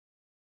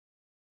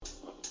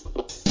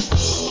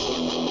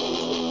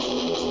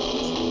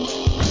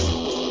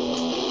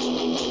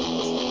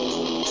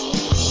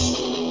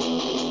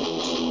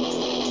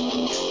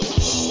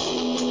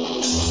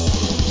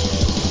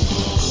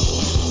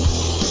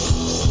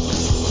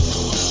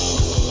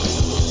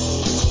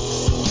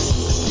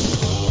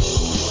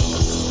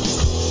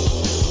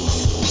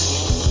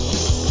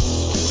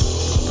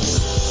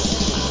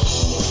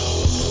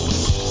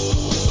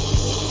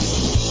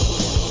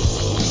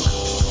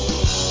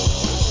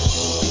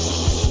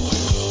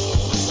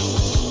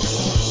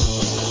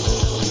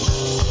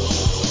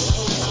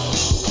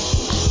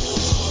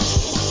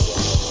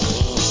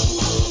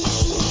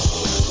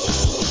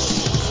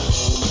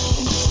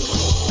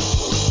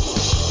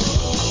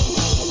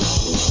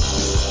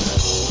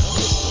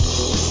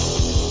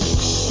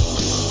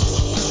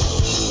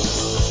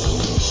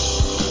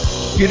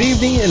Good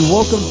evening and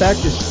welcome back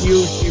to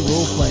COC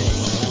Role Playing.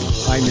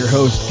 I'm your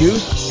host,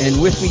 Goose,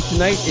 and with me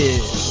tonight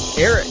is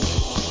Eric.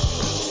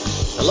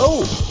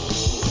 Hello.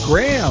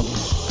 Graham.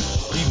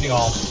 Good evening,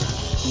 all.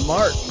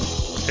 Mark.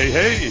 Hey,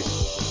 hey.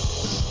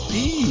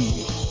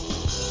 Steve.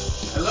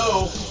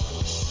 Hello.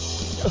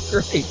 Oh,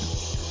 great.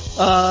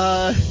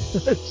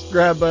 Let's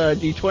grab a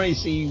D20,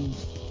 see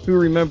who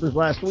remembers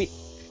last week.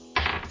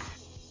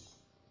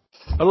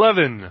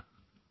 11.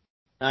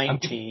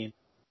 19.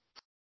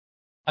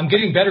 I'm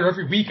getting better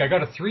every week. I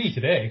got a 3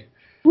 today.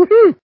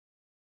 Woohoo!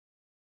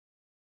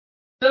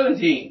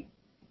 17.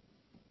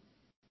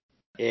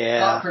 Yeah.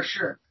 Thought for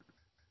sure.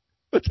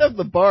 Let's have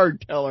the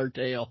bard tell our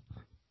tale.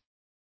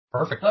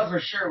 Perfect. Thought for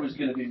sure it was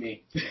going to be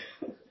me.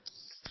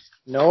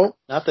 No,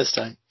 not this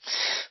time.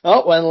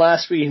 Well, when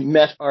last we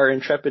met our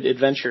intrepid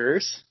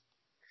adventurers,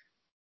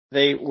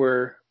 they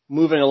were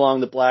moving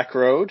along the Black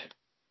Road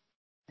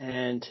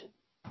and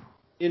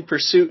in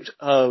pursuit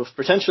of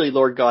potentially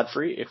Lord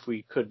Godfrey, if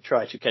we could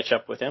try to catch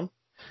up with him.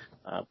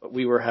 But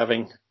we were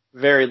having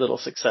very little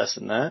success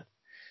in that.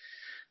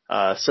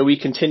 So we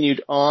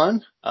continued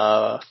on.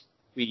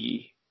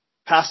 We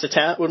passed a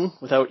town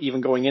without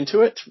even going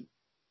into it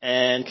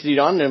and continued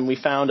on, and we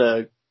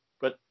found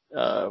we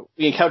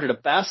encountered a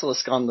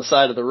basilisk on the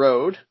side of the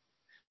road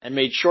and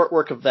made short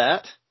work of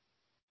that,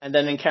 and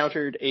then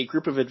encountered a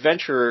group of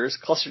adventurers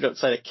clustered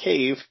outside a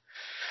cave,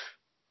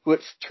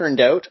 which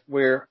turned out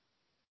were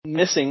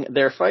missing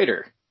their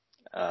fighter.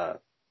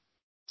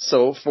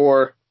 So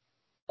for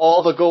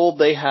all the gold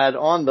they had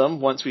on them,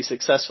 once we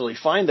successfully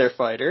find their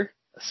fighter,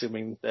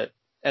 assuming that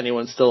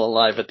anyone's still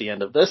alive at the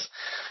end of this,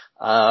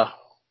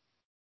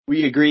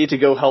 we agreed to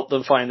go help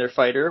them find their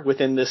fighter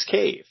within this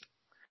cave.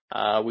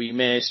 We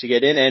managed to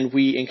get in, and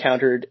we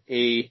encountered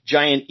a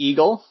giant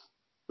eagle,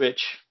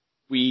 which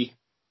we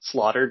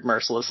slaughtered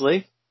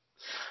mercilessly.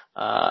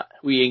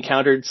 We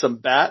encountered some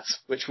bats,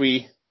 which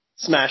we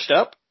smashed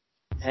up.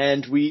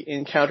 And we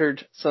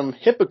encountered some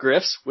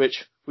hippogriffs,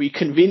 which we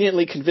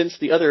conveniently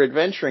convinced the other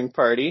adventuring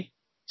party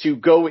to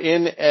go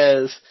in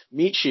as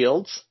meat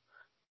shields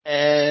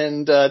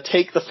and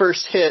take the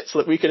first hit so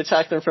that we could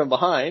attack them from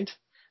behind.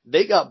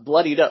 They got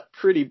bloodied up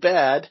pretty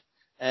bad,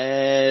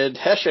 and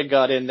Hesha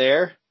got in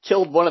there,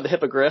 killed one of the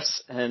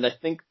hippogriffs, and I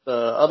think the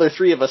other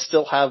three of us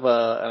still have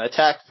an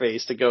attack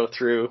phase to go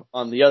through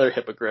on the other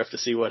hippogriff to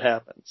see what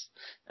happens.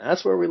 And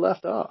that's where we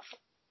left off.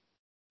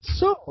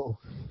 So,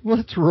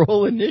 let's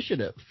roll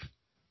initiative.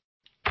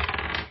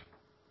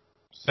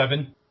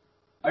 7.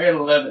 I got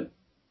 11.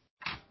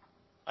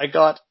 I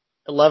got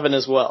 11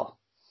 as well.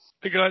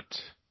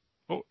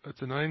 That's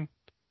a 9.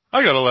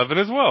 I got 11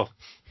 as well.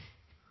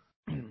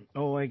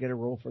 Oh, I gotta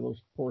roll for those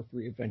poor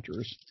 3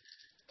 adventurers.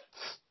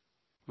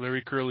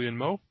 Larry, Curly, and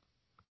Mo.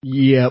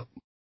 Yep.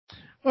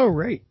 All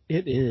right,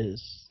 it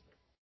is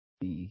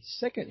the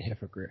second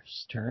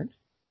hippogriff's turn.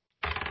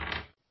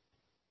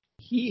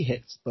 He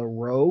hits the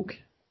rogue.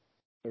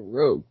 The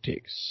rogue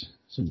takes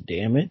some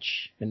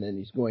damage, and then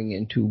he's going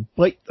in to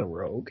bite the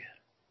rogue.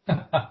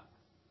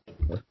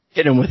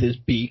 Hit him with his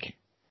beak.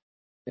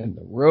 And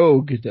the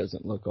rogue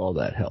doesn't look all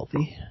that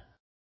healthy.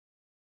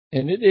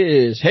 And it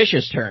is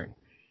Hesh's turn.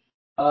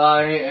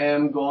 I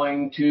am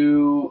going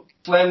to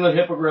slam the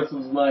hippogriff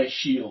with my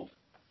shield.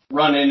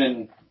 Run in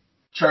and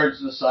charge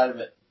the side of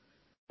it.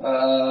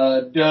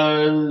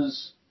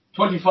 Does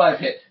 25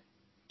 hit?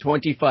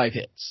 25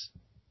 hits.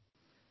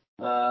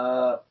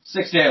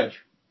 6 damage.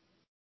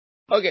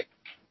 Okay.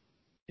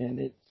 And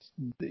it's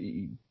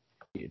the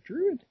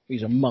druid?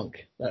 He's a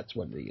monk. That's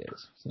what he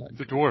is.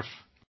 The dwarf.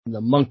 The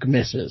monk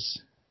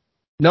misses.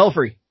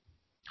 Nelfree.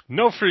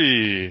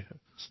 Nelfree.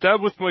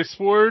 Stab with my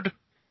sword.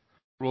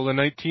 Roll a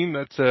 19.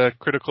 That's a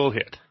critical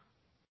hit.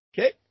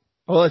 Okay.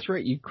 Oh, that's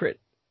right. You crit.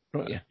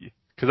 Oh, yeah.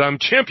 Because I'm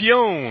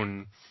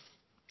champion.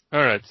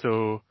 All right.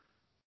 So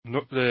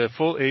the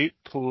full 8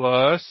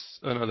 plus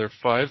another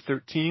 5,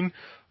 13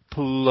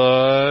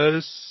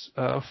 plus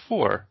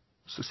 4.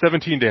 So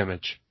 17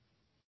 damage.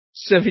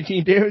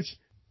 17 damage?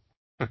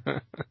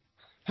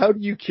 How do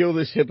you kill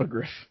this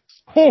hippogriff?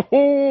 Ho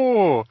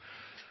ho!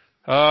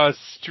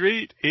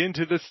 Straight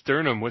into the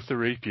sternum with the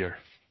rapier.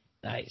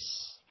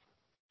 Nice.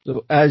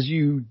 So as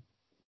you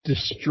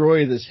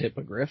destroy this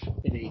hippogriff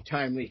in a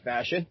timely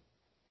fashion,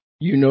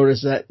 you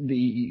notice that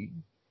the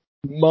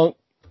monk,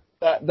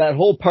 that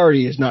whole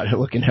party is not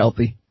looking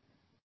healthy.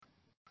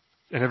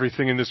 And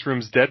everything in this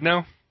room's dead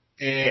now?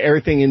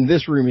 Everything in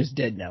this room is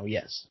dead now,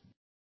 yes.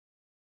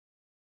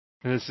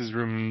 And this is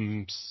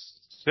room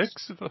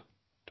 6? Do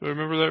I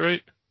remember that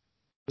right?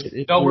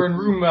 No, we're in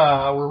room.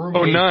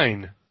 Oh, 8.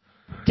 9.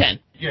 10.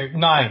 Yeah,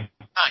 9.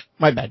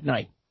 My bad,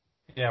 9.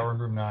 Yeah, we're in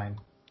room 9.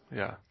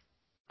 Yeah.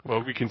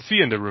 Well, we can see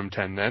into room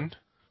 10 then.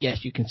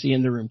 Yes, you can see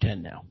in the room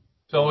 10 now.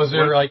 So is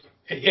there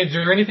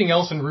anything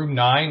else in room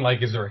 9?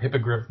 Like, is there a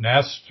hippogriff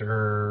nest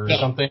or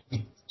something?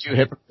 2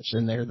 hippogriffs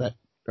in there that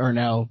are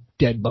now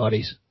dead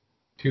bodies.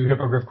 2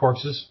 hippogriff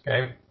corpses.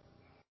 Okay.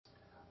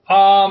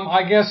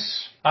 I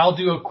guess I'll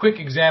do a quick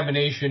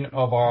examination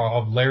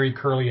of Larry,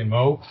 Curly, and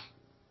Mo.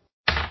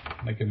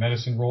 Make a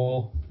medicine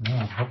roll.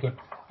 I hope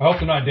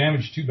they're not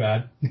damaged too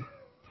bad.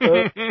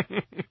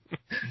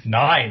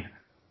 9.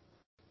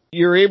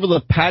 You're able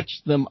to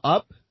patch them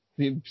up,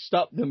 you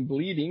stop them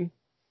bleeding,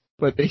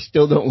 but they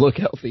still don't look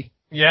healthy.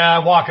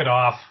 Yeah, walk it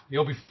off.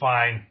 You'll be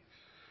fine.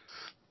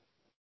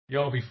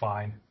 You'll be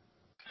fine.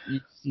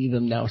 You see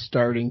them now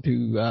starting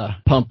to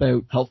pump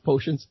out health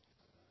potions.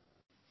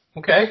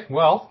 Okay,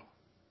 well,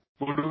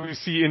 What do we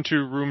see into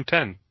room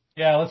 10?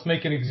 yeah, let's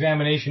make an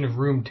examination of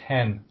room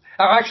 10.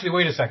 Oh, actually,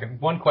 wait a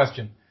second. One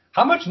question.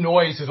 How much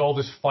noise has all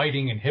this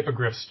fighting and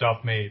hippogriff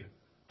stuff made?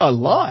 A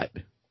lot.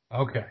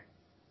 Okay.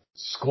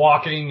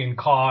 Squawking and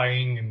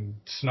cawing and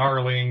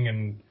snarling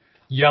and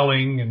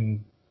yelling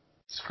and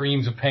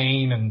screams of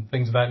pain and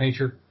things of that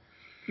nature.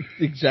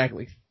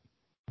 Exactly.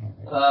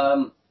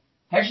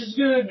 Hesh is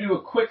going to do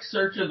a quick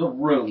search of the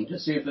room to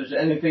see if there's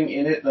anything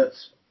in it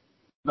that's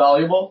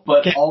valuable,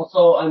 but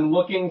also I'm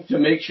looking to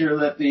make sure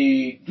that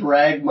the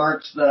drag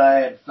marks that I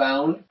had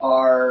found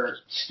are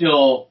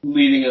still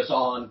leading us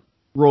on.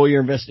 Roll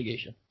your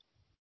investigation.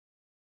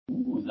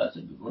 Ooh, that's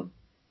a good one.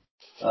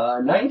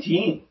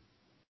 19.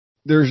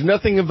 There's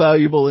nothing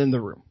valuable in the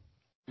room.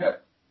 Okay.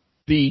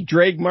 The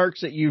drag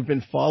marks that you've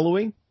been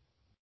following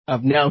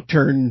have now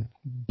turned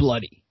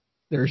bloody.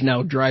 There's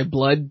now dry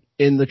blood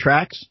in the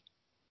tracks.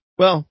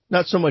 Well,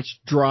 not so much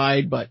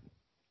dried, but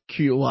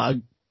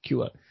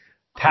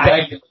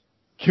Tag.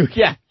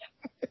 yeah,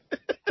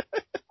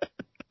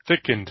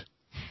 Thickened.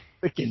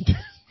 thickened.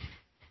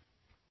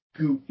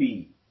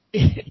 Goofy.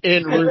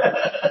 In room.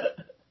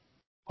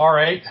 All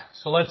right,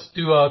 so let's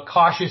do a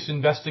cautious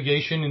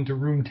investigation into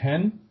room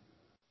 10.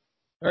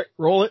 All right,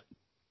 roll it.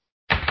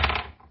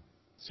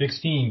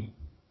 16.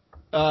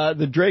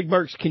 The drag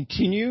marks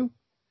continue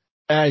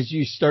as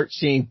you start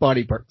seeing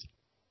body parts.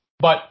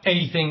 But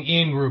anything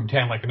in room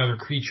 10, like another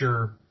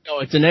creature, No,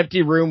 it's an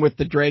empty room with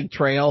the drag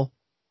trail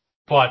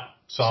but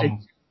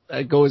some...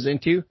 that goes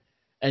into,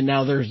 and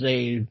now there's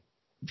a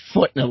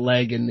foot and a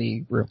leg in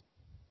the room.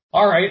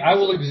 All right, I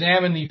will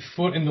examine the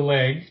foot and the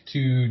leg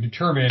to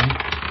determine,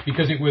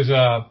 because it was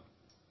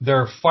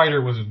their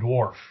fighter was a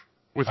dwarf.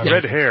 With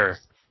red hair.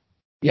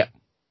 Yeah.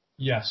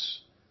 Yes.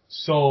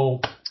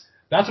 So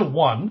that's a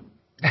 1.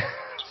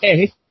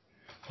 Hey.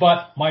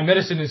 But my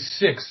medicine is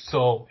 6,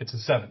 so it's a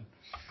 7.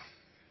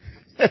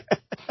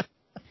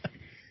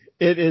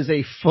 It is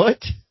a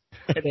foot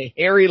and a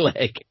hairy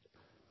leg.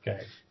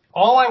 Okay.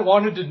 All I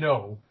wanted to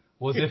know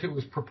was if it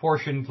was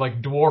proportioned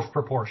like dwarf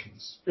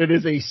proportions. It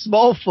is a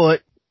small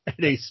foot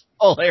and a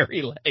small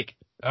hairy leg.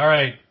 All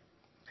right.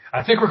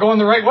 I think we're going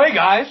the right way,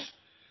 guys.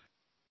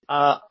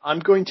 I'm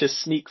going to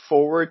sneak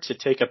forward to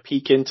take a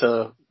peek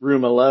into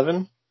room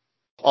 11.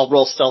 I'll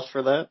roll stealth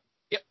for that.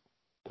 Yep.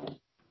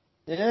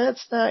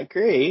 That's not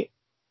great.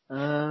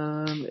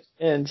 It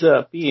ends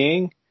up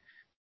being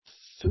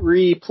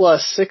 3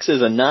 plus 6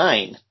 is a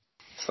 9.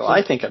 So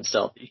I think I'm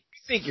stealthy. I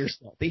think you're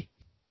stealthy.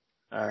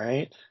 All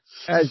right.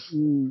 As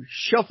you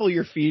shuffle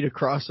your feet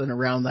across and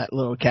around that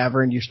little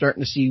cavern, you're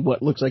starting to see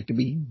what looks like to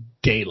be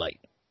daylight.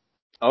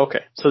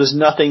 Okay. So there's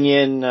nothing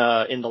in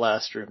the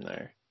last room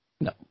there.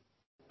 No.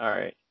 All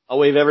right. I'll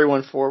wave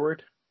everyone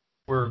forward.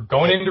 We're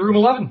going into room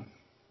 11.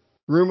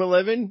 Room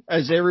 11,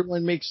 as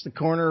everyone makes the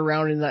corner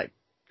around in that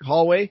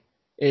hallway,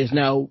 is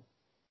now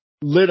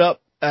lit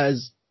up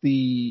as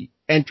the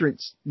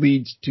entrance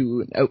leads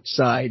to an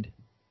outside.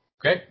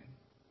 Okay.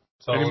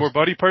 So Any more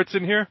body parts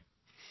in here?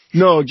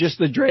 No, just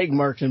the drag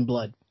marks and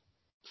blood.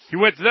 He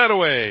went that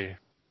away.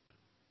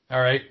 All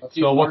right. Let's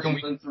see So if what can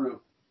Marcy's been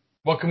through.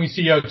 we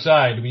see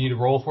outside? Do we need to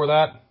roll for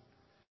that?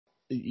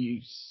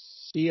 You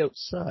see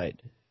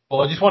outside.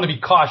 Well, I just want to be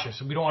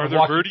cautious. We don't want Are to there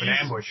walk into birdies? an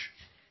ambush.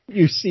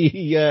 You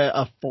see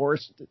a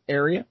forest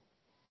area.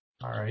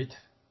 All right.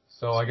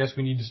 So I guess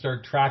we need to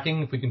start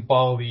tracking if we can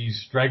follow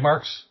these drag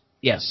marks.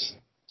 Yes.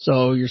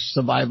 So your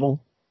survival.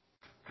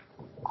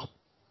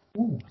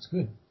 Ooh, that's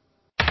good.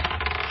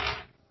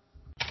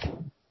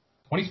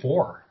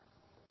 24.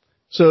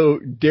 So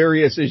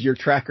Darius is your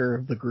tracker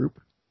of the group.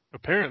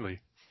 Apparently.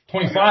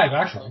 25,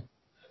 actually.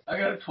 I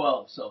got a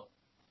 12, so.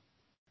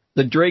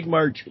 The drag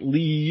march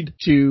lead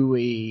to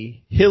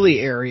a hilly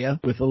area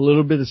with a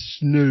little bit of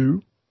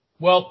snow.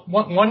 Well,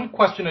 one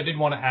question I did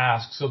want to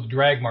ask, so the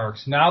drag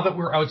marks, now that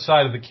we're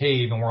outside of the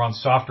cave and we're on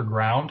softer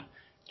ground,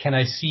 can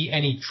I see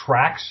any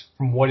tracks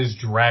from what is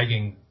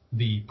dragging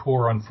the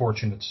poor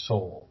unfortunate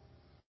soul?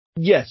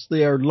 Yes,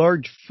 they are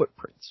large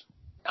footprints.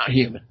 Not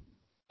human.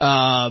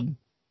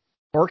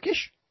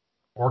 Orcish?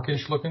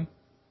 Orcish looking?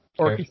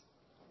 Orcish.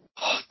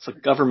 Oh, it's the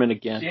government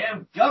again.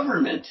 Damn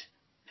government.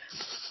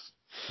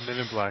 Men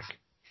in Black.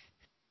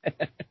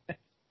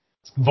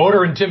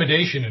 Voter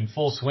intimidation in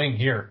full swing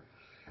here.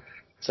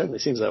 Certainly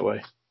seems that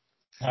way.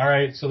 All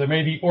right, so there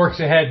may be orcs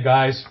ahead,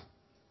 guys.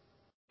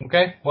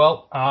 Okay,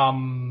 well,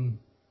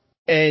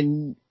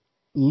 And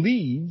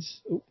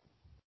leads.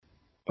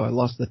 Oh, I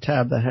lost the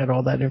tab that had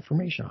all that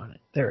information on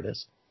it. There it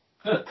is.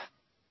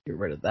 Get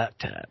rid of that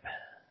tab.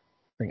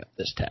 Bring up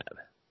this tab.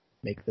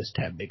 Make this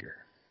tab bigger.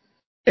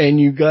 And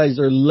you guys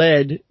are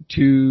led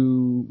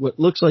to what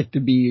looks like to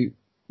be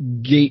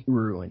gate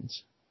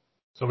ruins.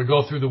 so we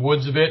go through the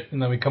woods a bit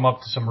and then we come up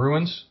to some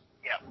ruins?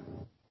 Yeah.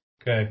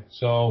 Okay,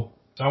 so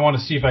So I want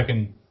to see if I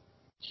can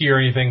hear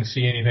anything,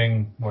 see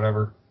anything,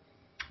 whatever.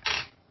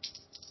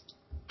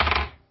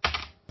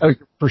 How's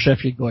your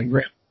perception going,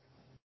 Graham?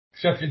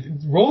 Except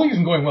rolling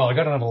isn't going well. I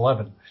got it at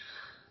 11.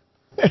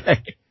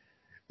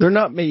 They're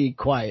not made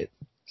quiet,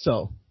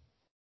 so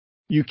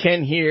you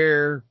can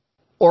hear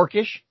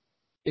Orcish.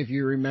 If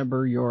you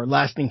remember your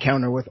last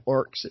encounter with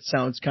orcs, it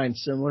sounds kind of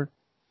similar.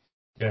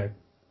 Okay.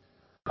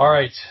 All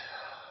right.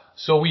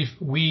 So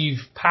we've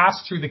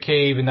passed through the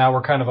cave, and now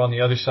we're kind of on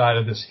the other side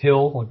of this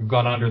hill, like we've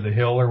gone under the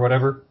hill or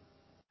whatever.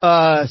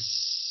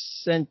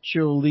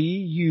 Essentially,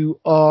 you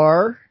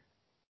are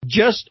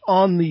just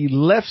on the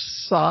left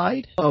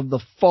side of the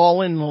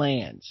Fallen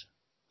Lands,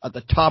 at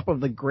the top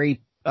of the Grey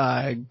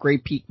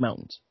Peak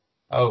Mountains.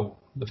 Oh,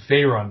 the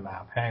Faerun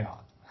map. Hang on.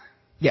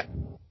 Yeah.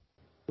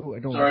 Ooh,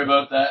 Sorry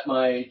about that.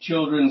 My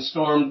children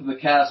stormed the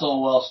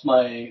castle whilst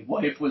my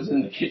wife was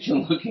in the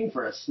kitchen looking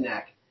for a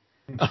snack.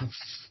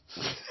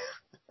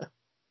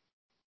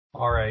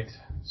 All right.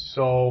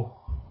 So,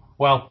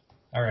 well,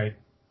 all right.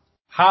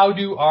 How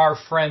do our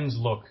friends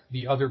look,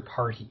 the other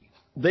party?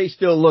 They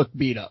still look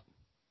beat up.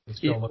 They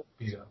still look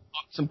beat up.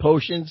 Some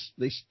potions,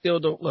 they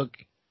still don't look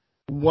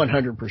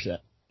 100%.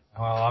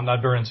 Well, I'm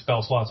not burning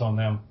spell slots on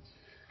them.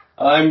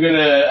 Hesh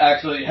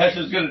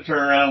is gonna turn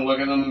around and look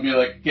at them and be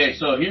like, okay,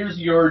 so here's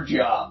your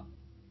job.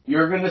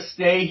 You're gonna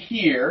stay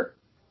here,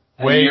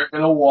 and you're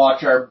gonna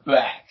watch our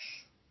backs.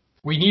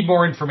 We need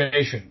more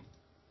information.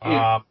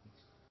 Yeah.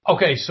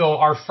 Okay, so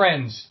our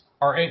friends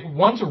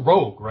one's a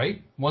rogue,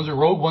 right? One's a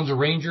rogue, one's a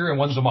ranger, and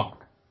one's a monk.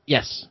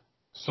 Yes.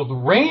 So the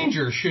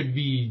ranger should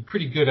be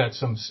pretty good at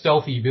some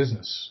stealthy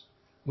business.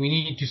 We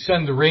need to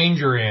send the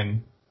ranger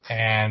in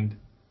and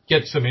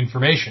get some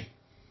information.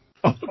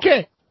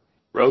 Okay.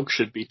 Rogue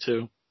should be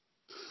too.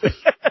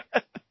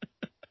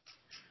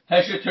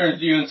 Hesha turns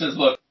to you and says,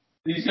 look,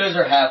 these guys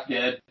are half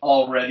dead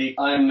already.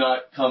 I'm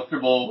not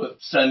comfortable with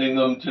sending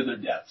them to their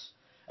deaths.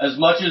 As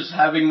much as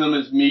having them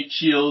as meat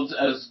shields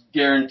as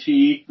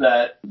guarantee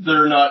that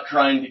they're not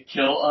trying to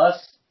kill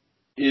us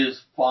is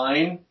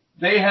fine.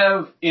 They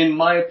have, in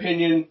my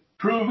opinion,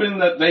 proven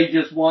that they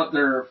just want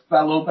their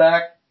fellow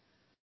back.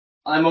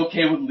 I'm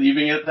okay with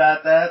leaving it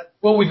at that.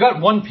 Well, we've got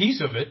one piece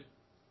of it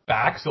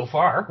back so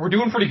far. We're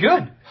doing pretty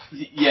good.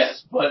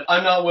 Yes, but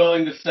I'm not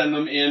willing to send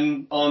them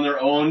in on their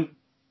own.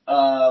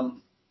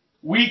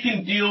 We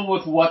can deal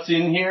with what's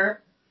in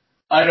here.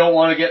 I don't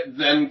want to get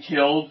them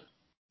killed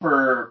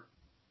for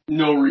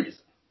no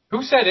reason.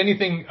 Who said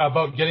anything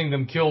about getting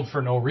them killed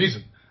for no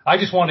reason? I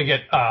just want to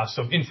get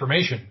some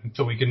information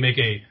so we can make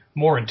a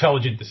more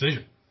intelligent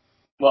decision.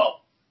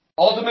 Well,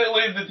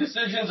 ultimately the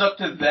decision's up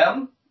to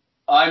them.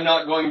 I'm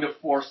not going to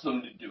force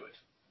them to do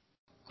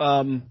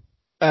it.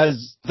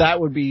 As that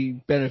would be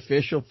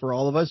beneficial for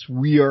all of us,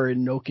 we are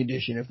in no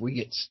condition if we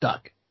get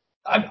stuck.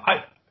 I'm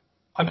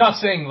not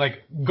saying,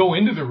 like, go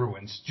into the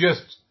ruins.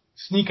 Just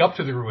sneak up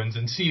to the ruins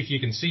and see if you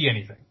can see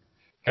anything.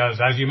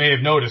 Because, as you may have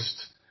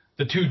noticed,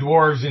 the two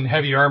dwarves in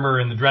heavy armor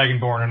and the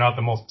Dragonborn are not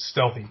the most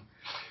stealthy.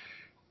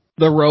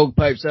 The rogue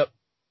pipes up.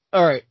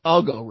 All right,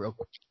 I'll go real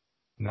quick.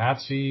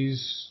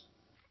 Nazis.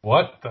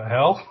 What the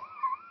hell?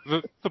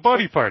 The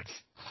body parts.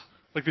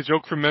 Like the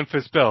joke from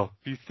Memphis Belle.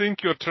 You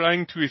think you're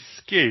trying to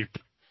escape.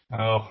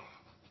 Oh.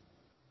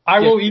 I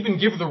will even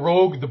give the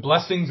rogue the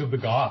blessings of the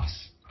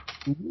gods.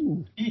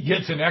 Ooh. He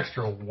gets an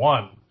extra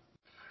 1.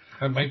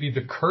 That might be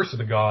the curse of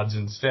the gods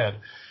instead.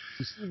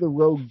 You see the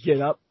rogue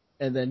get up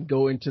and then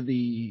go into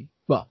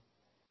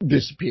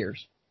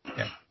disappears.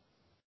 Yeah.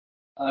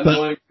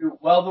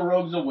 While the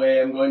rogue's away,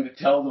 I'm going to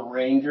tell the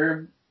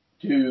ranger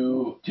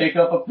to take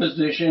up a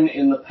position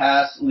in the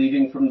pass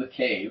leading from the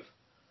cave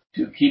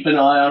to keep an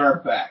eye on our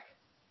back.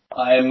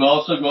 I am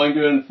also going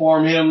to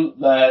inform him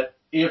that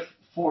if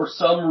for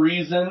some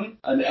reason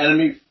an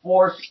enemy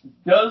force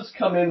does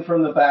come in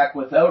from the back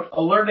without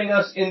alerting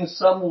us in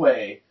some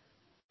way,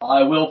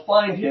 I will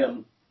find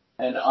him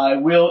and I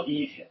will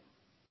eat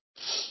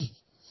him.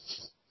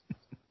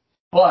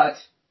 But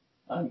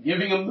I'm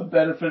giving him the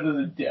benefit of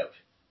the doubt.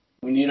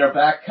 We need our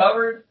back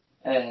covered,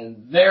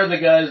 and they're the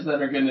guys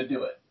that are going to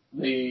do it.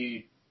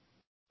 The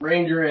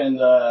ranger and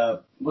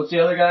what's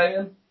the other guy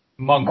again?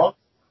 Monk.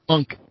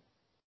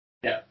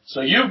 Yeah. So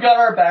you've got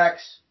our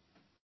backs.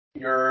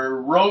 Your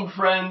rogue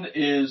friend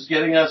is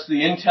getting us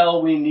the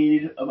intel we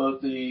need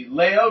about the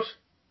layout.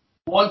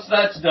 Once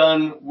that's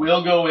done,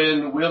 we'll go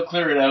in, we'll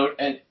clear it out,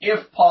 and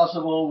if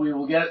possible, we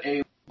will get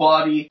a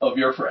body of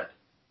your friend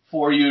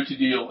for you to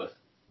deal with.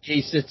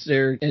 He sits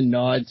there and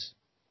nods,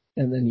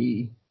 and then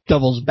he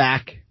doubles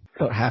back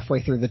about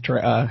halfway through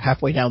the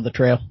halfway down the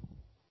trail.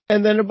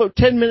 And then about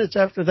 10 minutes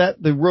after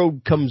that, the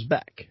rogue comes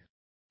back.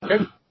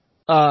 Okay.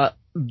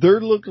 There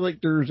looks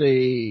like there's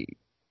a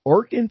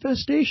orc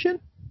infestation.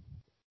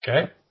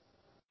 Okay.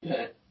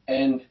 Yeah.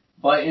 And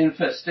by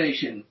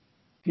infestation,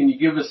 can you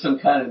give us some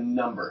kind of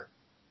number?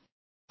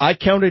 I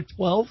counted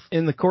 12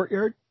 in the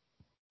courtyard.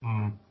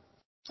 All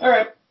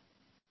right.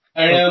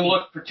 Any of them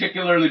look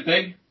particularly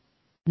big?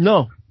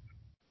 No.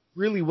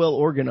 Really well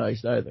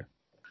organized either.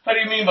 How do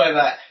you mean by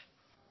that?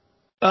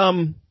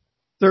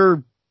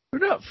 They're They're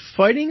not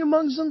fighting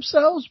amongst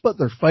themselves, but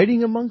they're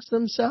fighting amongst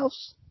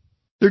themselves.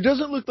 There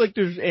doesn't look like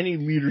there's any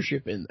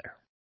leadership in there.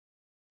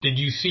 Did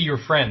you see your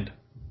friend?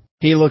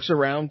 He looks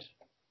around.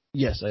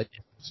 Yes, I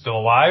Still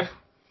alive?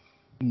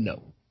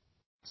 no.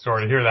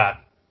 Sorry to hear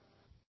that.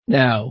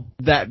 Now,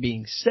 that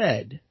being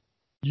said,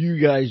 you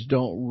guys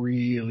don't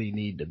really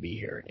need to be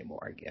here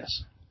anymore, I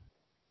guess.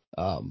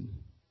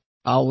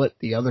 I'll let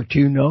the other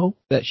two know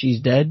that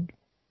she's dead,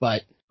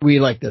 but we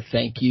like to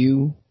thank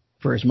you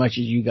for as much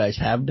as you guys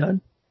have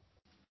done.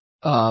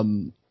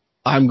 I'm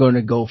going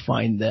to go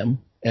find them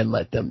and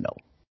let them know.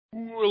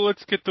 Well,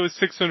 let's get those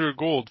 600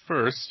 gold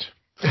first.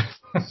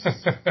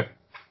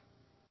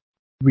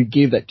 We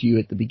gave that to you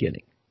at the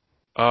beginning.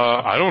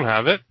 I don't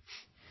have it.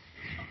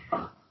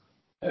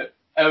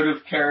 Out of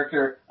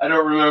character, I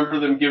don't remember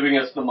them giving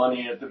us the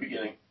money at the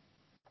beginning.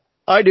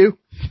 I do.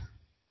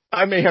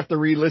 I may have to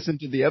re-listen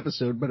to the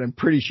episode, but I'm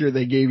pretty sure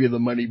they gave you the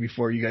money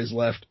before you guys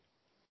left.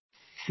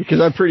 Because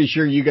I'm pretty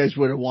sure you guys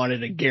would have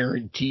wanted a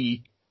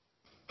guarantee.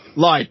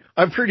 Lied.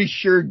 I'm pretty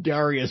sure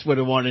Darius would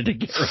have wanted a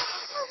guarantee.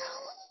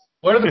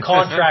 What are the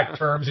contract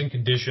terms and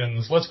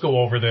conditions? Let's go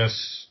over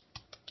this.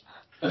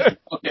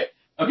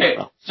 Okay.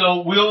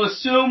 So we'll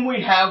assume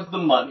we have the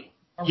money.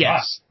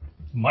 Yes.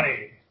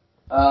 Money.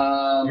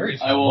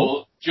 I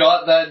will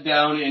jot that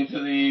down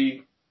into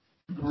the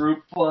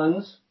group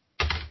funds.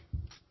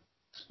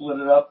 Split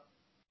it up.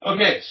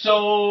 Okay,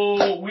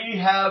 so we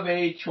have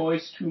a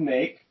choice to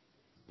make.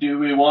 Do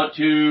we want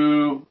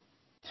to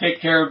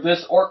take care of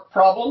this orc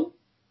problem?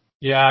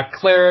 Yeah,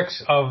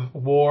 clerics of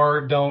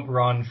war don't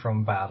run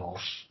from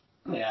battles.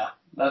 Yeah,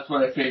 that's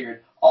what I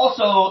figured.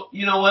 Also,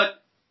 you know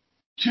what?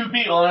 To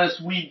be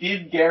honest, we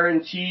did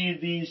guarantee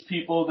these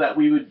people that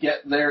we would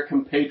get their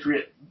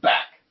compatriot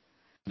back.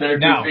 Their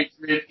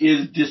compatriot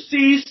is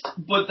deceased,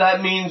 but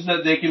that means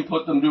that they can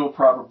put them to a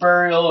proper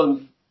burial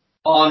and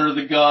honor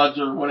the gods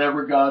or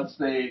whatever gods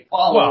they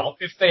follow. Well,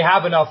 if they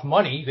have enough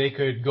money, they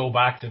could go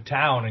back to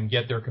town and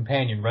get their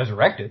companion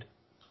resurrected.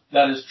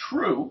 That is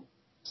true.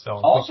 So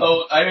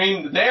also, I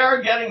mean, they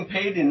are getting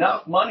paid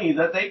enough money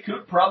that they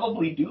could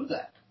probably do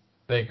that.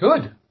 They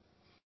could.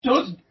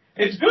 So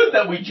it's good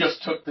that we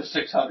just took the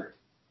 600.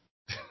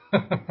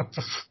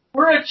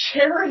 We're a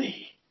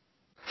charity.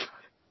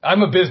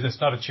 I'm a business,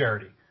 not a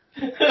charity.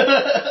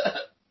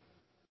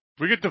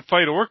 We get to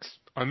fight orcs.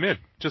 I'm in,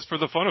 just for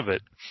the fun of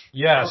it.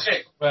 Yes.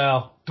 Okay.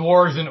 Well,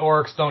 dwarves and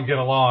orcs don't get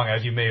along,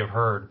 as you may have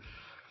heard.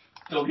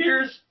 So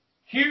here's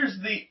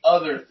the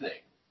other thing.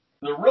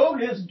 The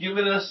road has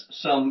given us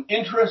some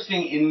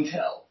interesting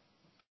intel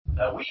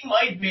that we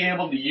might be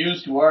able to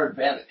use to our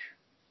advantage.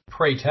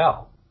 Pray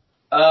tell.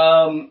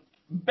 Barian.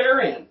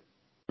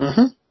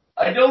 Mm-hmm.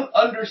 I don't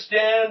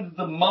understand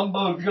the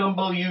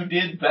mumbo-jumbo you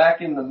did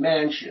back in the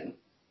mansion,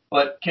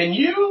 but can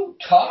you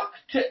talk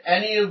to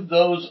any of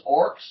those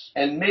orcs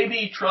and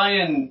maybe try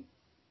and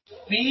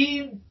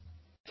feed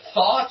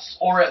thoughts,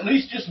 or at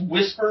least just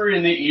whisper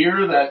in the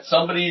ear that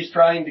somebody's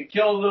trying to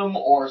kill them,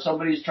 or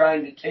somebody's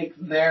trying to take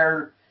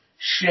their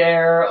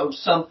share of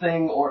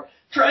something, or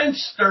try and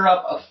stir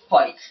up a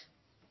fight?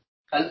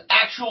 An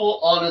actual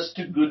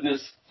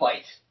honest-to-goodness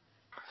fight.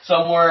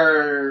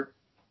 Somewhere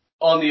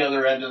on the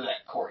other end of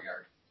that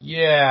courtyard.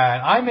 Yeah,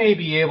 and I may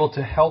be able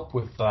to help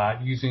with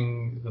that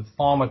using the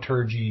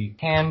thaumaturgy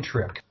hand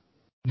trick.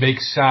 Make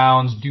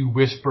sounds, do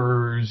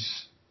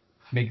whispers,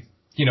 do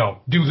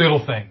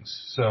little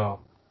things. So,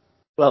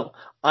 Well,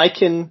 I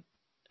can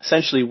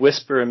essentially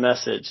whisper a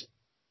message.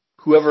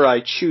 Whoever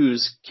I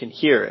choose can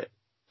hear it.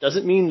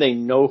 Doesn't mean they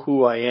know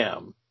who I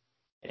am,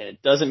 and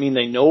it doesn't mean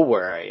they know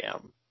where I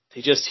am.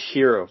 They just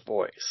hear a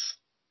voice.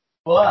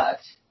 But,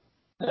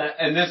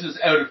 and this is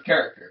out of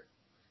character,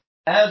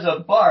 as a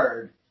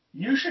bard,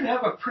 you should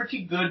have a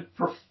pretty good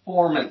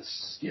performance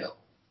skill.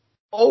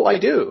 Oh, I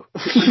do.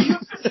 So you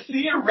could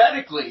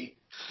theoretically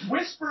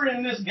whisper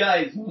in this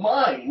guy's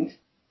mind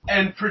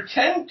and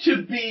pretend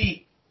to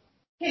be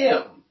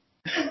him.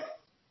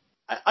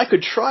 I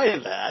could try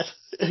that.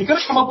 you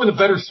gotta come up with a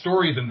better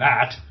story than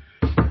that.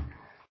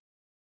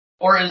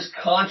 Or his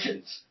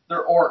conscience.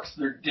 They're orcs,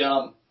 they're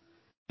dumb.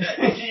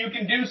 You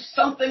can do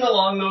something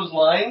along those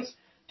lines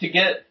to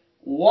get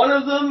one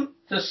of them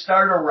to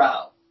start a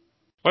row.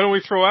 Why don't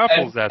we throw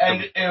apples at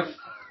them? And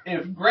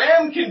if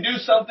Graham can do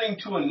something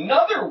to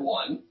another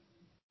one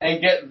and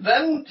get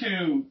them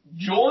to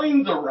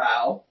join the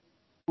row,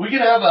 we can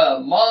have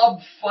a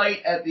mob fight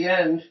at the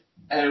end,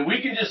 and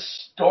we can just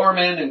storm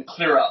in and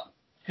clear up.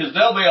 Because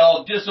they'll be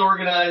all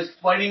disorganized,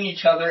 fighting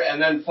each other,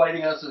 and then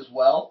fighting us as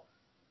well.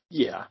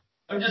 Yeah.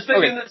 I'm just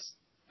thinking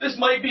this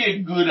might be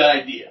a good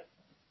idea.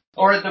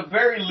 Or at the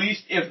very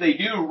least, if they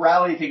do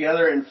rally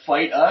together and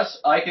fight us,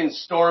 I can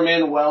storm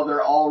in while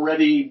they're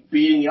already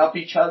beating up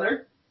each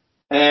other.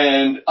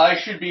 And I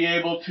should be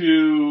able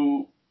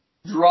to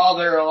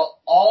draw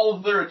all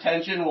of their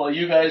attention while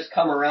you guys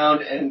come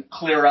around and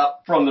clear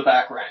up from the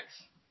back ranks.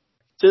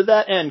 To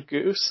that end,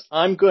 Goose,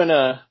 I'm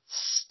gonna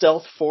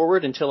stealth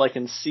forward until I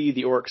can see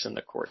the orcs in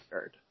the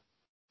courtyard.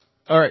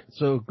 Alright,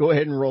 so go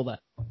ahead and roll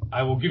that.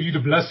 I will give you the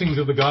blessings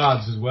of the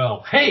gods as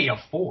well. Hey, a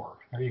 4.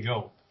 There you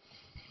go.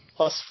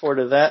 plus 4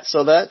 to that.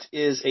 So that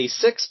is a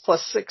 6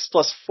 plus 6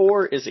 plus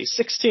 4 is a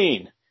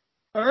 16.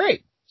 All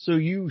right. So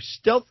you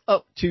stealth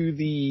up to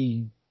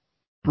the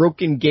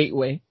broken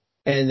gateway,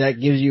 and that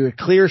gives you a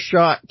clear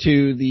shot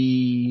to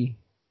the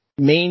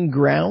main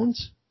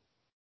grounds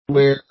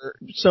where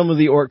some of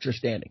the orcs are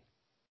standing.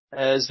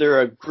 Is there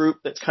a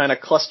group that's kind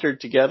of clustered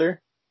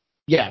together?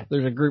 Yeah,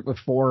 there's a group of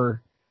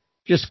 4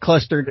 just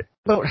clustered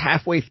about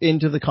halfway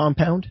into the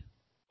compound.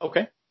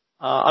 Okay.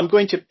 I'm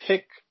going to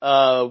pick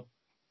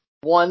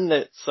one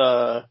that's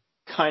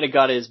kind of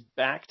got his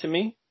back to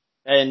me,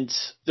 and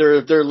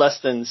they're less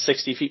than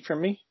 60 feet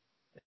from me.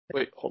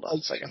 Wait, hold on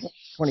a second.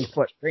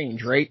 20-foot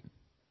range, right?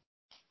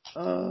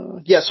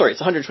 Yeah, sorry,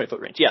 it's 120-foot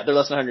range. Yeah, they're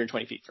less than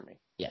 120 feet from me.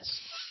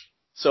 Yes.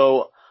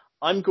 So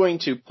I'm going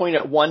to point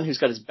at one who's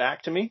got his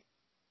back to me.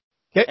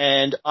 Okay.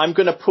 And I'm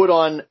going to put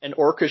on an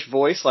orcish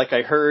voice like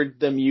I heard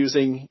them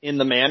using in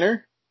the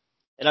manor.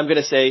 And I'm going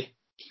to say,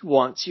 he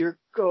wants your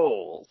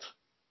gold.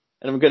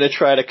 And I'm going to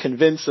try to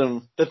convince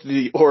him that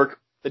the orc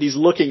that he's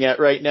looking at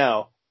right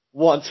now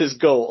wants his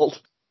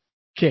gold.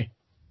 Okay.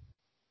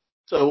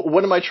 So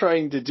what am I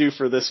trying to do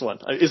for this one?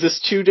 Is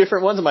this 2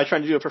 different ones? Am I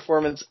trying to do a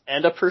performance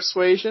and a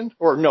persuasion?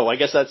 Or no, I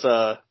guess that's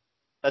a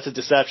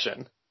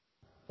deception.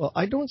 Well,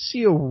 I don't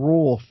see a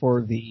rule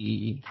for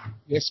the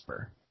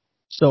whisper.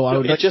 So I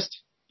would it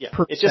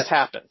just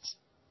happens.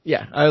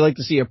 Yeah, I would like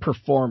to see a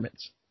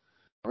performance.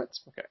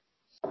 Okay.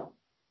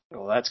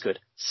 Oh, that's good.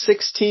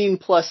 16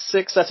 plus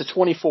 6, that's a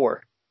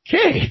 24.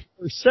 Okay.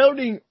 We're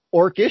sounding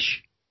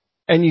orcish,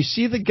 and you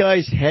see the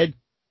guy's head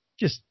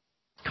just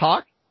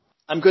cock.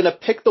 I'm going to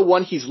pick the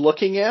one he's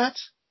looking at,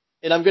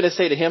 and I'm going to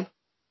say to him,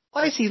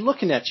 why is he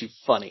looking at you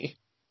funny?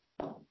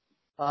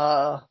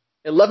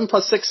 11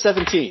 plus 6,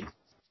 17.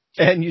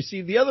 And you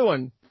see the other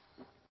one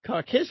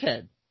cock his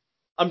head.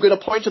 I'm going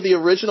to point to the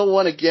original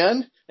one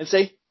again and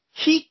say,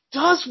 he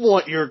does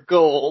want your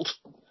gold.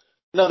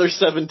 Another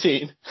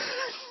 17.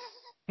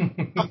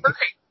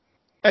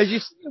 As you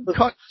see him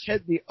cock his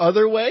head the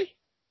other way,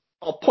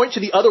 I'll point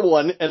to the other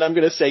one, and I'm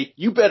going to say,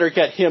 you better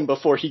get him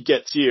before he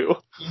gets you.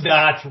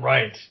 That's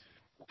right.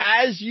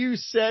 as you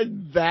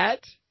said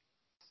that,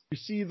 you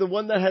see the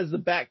one that has the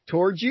back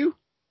towards you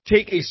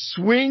take a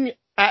swing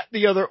at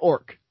the other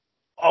orc.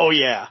 Oh,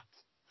 yeah.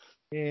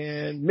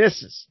 And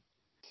misses.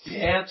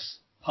 Dance,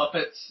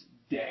 puppets,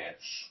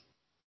 dance.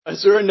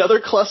 Is there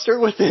another cluster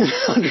within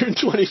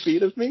 120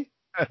 feet of me?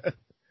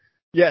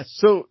 Yes,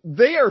 so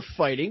they are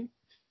fighting,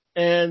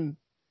 and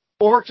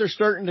orcs are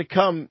starting to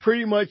come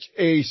pretty much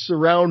a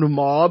surround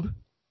mob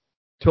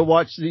to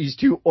watch these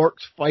two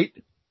orcs fight.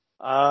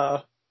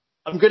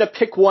 I'm going to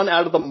pick one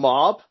out of the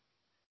mob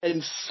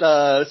and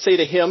say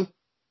to him,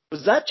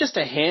 was that just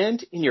a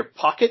hand in your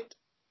pocket?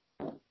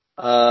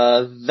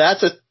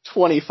 That's a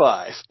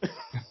 25.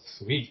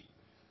 Sweet.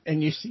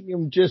 And you see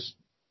him just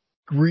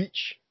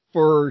reach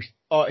for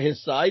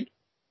his side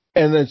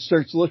and then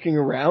starts looking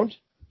around,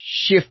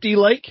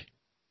 shifty-like.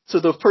 So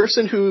the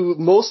person who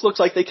most looks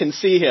like they can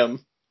see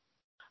him,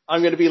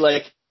 I'm going to be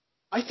like,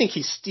 I think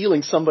he's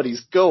stealing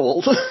somebody's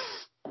gold.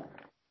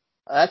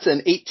 That's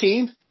an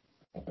 18.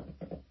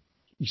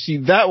 You see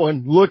that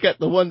one look at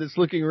the one that's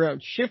looking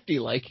around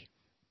shifty-like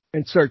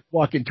and start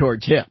walking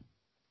towards him.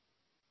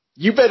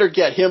 You better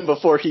get him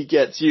before he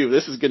gets you.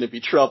 This is going to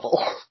be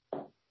trouble.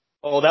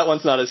 Oh, that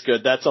one's not as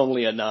good. That's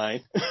only a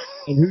 9.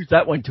 And who's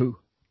that one to?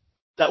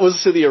 That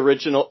was to the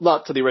original,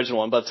 not to the original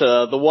one, but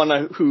the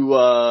one who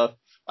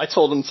I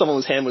told him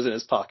someone's hand was in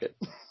his pocket.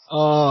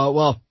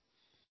 Well,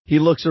 he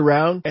looks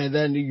around and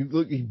then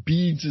he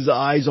beads his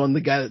eyes on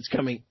the guy that's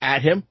coming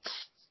at him.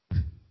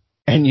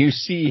 And you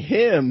see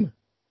him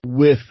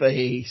whiff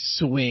a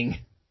swing.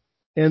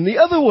 And the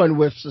other one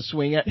whiffs a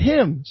swing at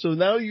him. So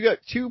now you got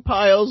two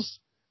piles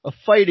of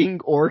fighting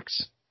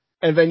orcs,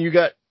 and then you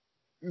got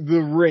the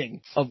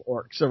ring of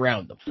orcs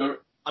around them. So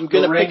I'm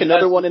going to pick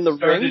another one in the ring.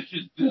 Started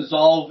to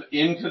dissolve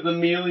into the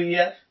melee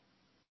yet?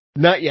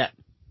 Not yet.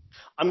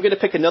 I'm going to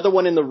pick another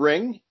one in the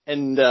ring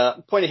and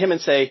point at him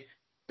and say,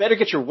 better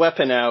get your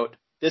weapon out.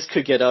 This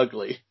could get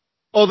ugly.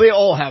 Oh, they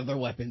all have their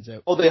weapons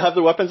out. Oh, they have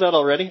their weapons out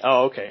already?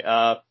 Oh, okay.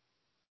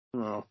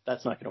 No,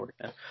 that's not going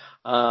to work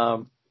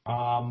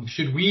now.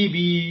 Should we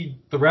be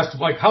the rest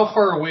of, like, how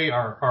far away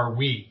are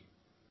we?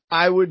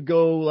 I would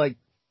go like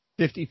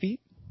 50 feet.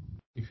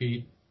 50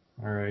 feet.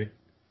 All right.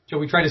 Shall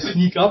we try to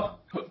sneak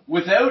up?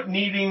 Without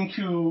needing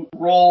to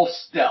roll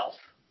stealth,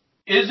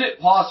 is it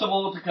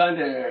possible to kind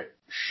of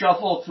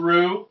shuffle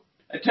through?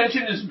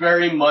 Attention is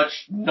very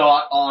much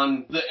not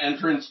on the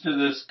entrance to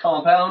this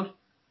compound.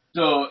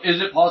 So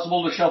is it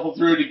possible to shuffle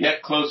through to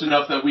get close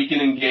enough that we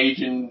can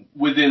engage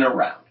within a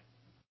round?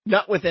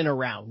 Not within a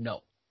round,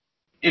 no.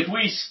 If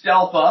we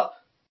stealth up...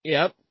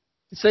 Yep.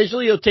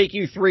 Essentially, it'll take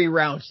you 3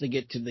 rounds to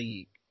get to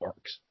the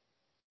orcs.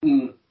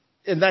 Mm.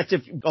 And that's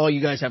if all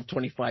you guys have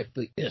 25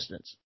 feet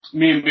distance.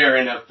 Me and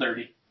Baron have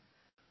 30.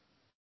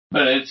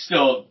 But it's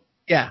still...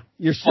 Yeah,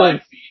 you're still...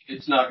 5 feet.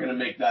 It's not going to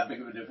make that big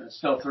of a difference.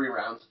 Still 3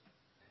 rounds.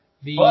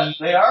 But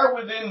they are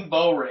within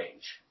bow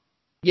range.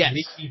 Yes.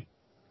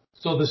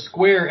 So the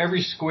square,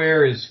 every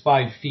square is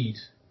 5 feet.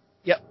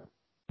 Yep.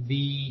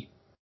 The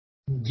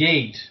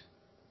gate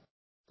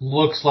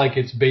looks like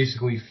it's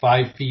basically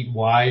 5 feet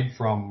wide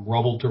from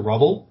rubble to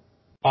rubble.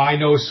 I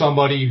know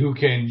somebody who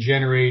can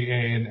generate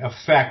an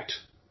effect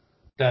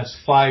that's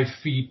 5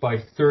 feet by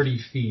 30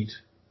 feet.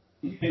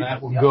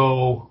 That would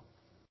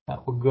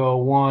go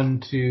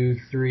 1, 2,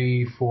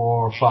 3,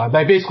 4, 5.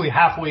 Basically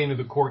halfway into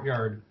the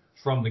courtyard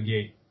from the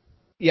gate.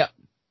 Yeah.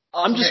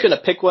 I'm just going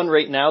to pick one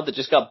right now that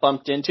just got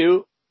bumped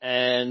into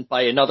and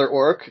by another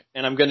orc,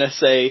 and I'm going to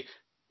say,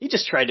 he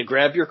just tried to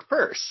grab your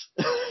purse.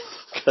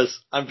 Because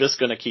I'm just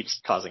going to keep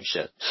causing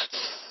shit.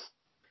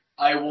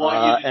 I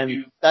want you to and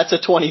do... that's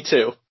a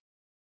 22.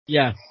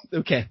 Yeah.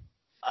 Okay.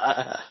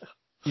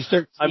 You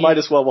start. I might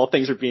as well while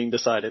things are being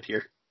decided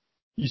here.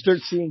 You start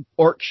seeing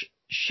orcs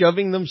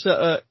shoving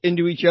themselves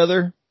into each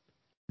other.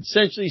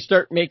 Essentially,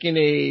 start making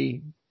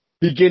a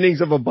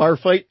beginnings of a bar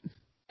fight.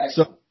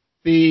 Excellent. So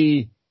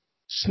the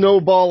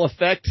snowball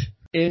effect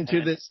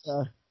into this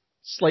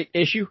slight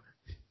issue.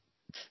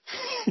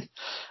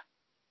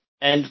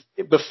 And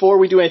before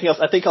we do anything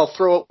else, I think I'll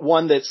throw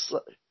one that's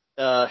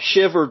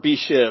shiv or be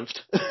shivved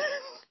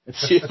and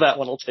see if that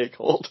one will take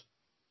hold.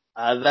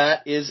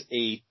 That is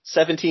a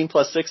 17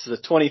 plus 6 is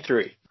a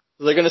 23.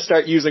 So they're going to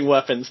start using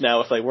weapons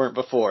now if they weren't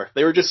before.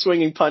 They were just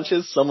swinging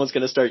punches. Someone's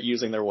going to start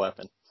using their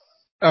weapon.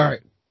 All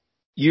right.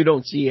 You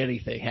don't see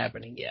anything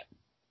happening yet.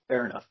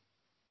 Fair enough.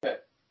 Okay.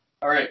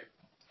 All right.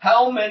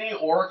 How many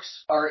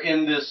orcs are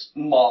in this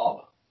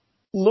mob?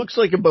 Looks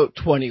like about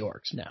 20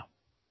 orcs now.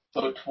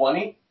 So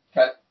 20?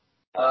 Okay.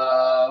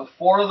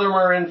 4 of them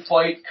are in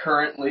fight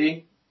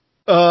currently.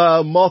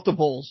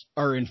 Multiples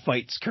are in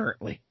fights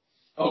currently.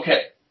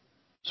 Okay.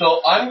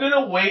 So I'm going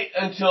to wait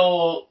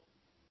until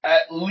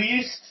at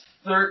least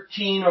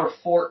 13 or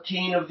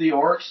 14 of the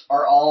orcs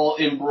are all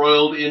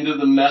embroiled into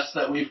the mess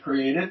that we've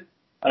created.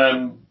 And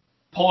I'm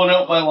pulling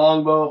out my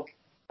longbow,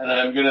 and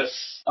I'm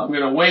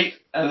gonna wait,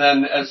 and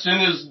then as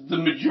soon as the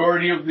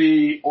majority of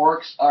the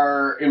orcs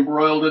are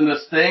embroiled in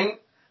this thing,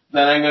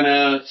 then I'm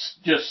gonna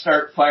just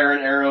start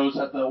firing arrows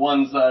at the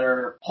ones that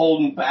are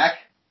holding back.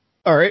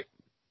 All right.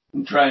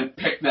 And try and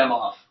pick them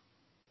off.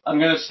 I'm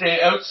gonna stay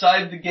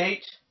outside the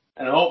gate,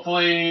 and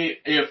hopefully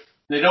if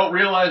they don't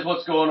realize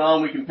what's going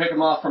on, we can pick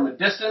them off from a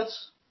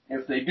distance.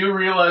 If they do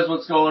realize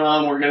what's going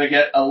on, we're gonna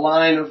get a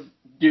line of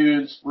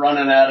dudes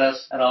running at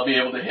us, and I'll be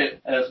able to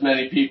hit as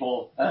many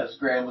people as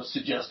Graham was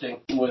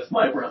suggesting with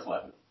my breath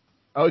weapon.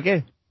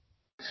 Okay.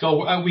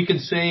 So we can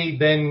say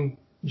then,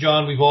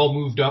 John, we've all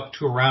moved up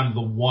to around the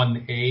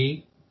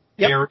 1A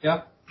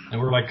area, and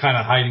we're like kind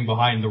of hiding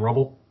behind the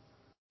rubble.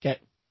 Okay.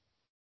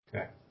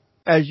 Okay.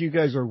 As you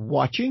guys are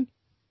watching,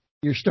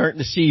 you're starting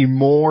to see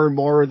more and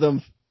more of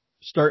them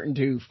starting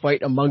to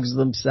fight amongst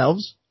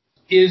themselves.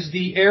 Is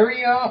the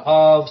area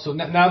of, so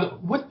now,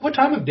 what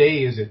time of day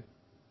is it?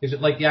 Is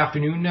it like the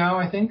afternoon now,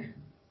 I think?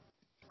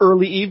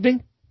 Early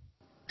evening?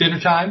 Dinner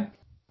time?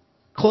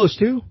 Close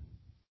to.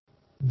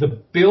 The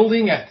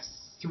building at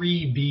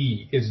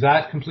 3B, is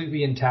that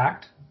completely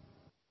intact?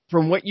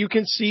 From what you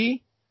can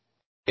see,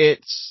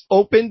 it's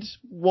opened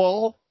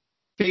wall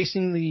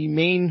facing the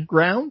main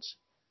grounds.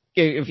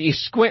 If you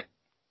squint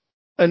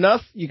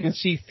enough, you can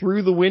see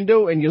through the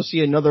window and you'll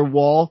see another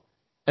wall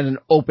and an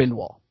open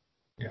wall.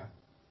 Yeah,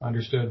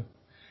 understood.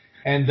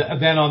 And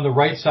then on the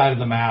right side of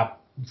the map,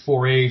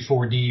 4A,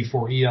 4D,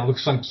 4E, that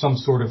looks like some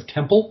sort of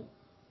temple?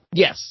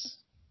 Yes.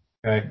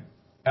 Okay.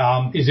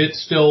 Is it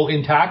still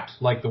intact?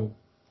 Like the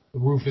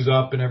roof is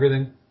up and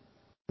everything?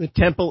 The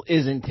temple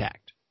is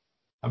intact.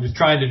 I'm just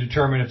trying to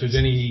determine if there's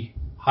any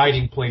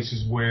hiding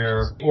places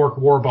where Orc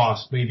War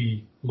Boss may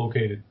be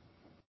located.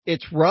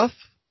 It's rough,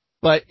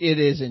 but it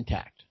is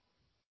intact.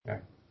 Okay.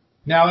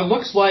 Now, it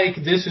looks like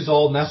this is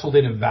all nestled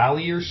in a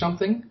valley or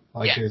something.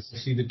 Like yes. I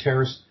see the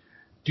terrace.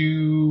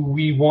 Do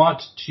we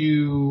want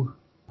to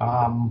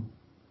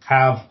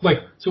have, like,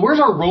 so where's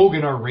our rogue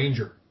and our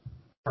ranger?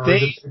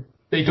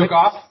 They took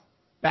off?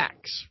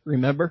 Backs,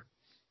 remember?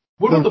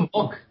 What about the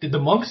monk? Did the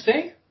monk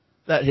stay?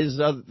 That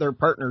their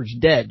partner's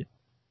dead.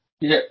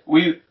 Yeah,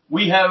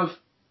 we have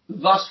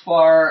thus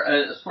far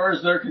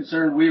as they're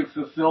concerned, we've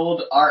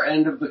fulfilled our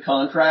end of the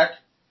contract,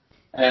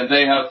 and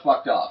they have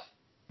fucked off.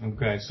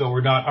 Okay, so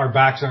our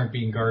backs aren't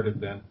being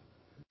guarded then.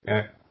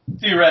 Okay.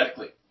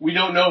 Theoretically. We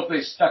don't know if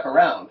they stuck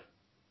around.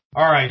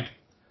 Alright,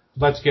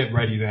 let's get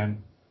ready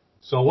then.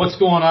 So what's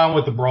going on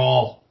with the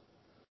brawl?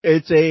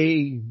 It's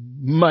a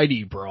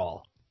mighty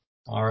brawl.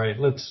 Alright,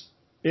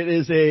 It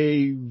is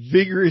a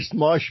vigorous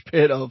mosh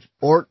pit of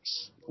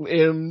orcs,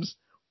 limbs,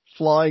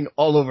 flying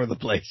all over the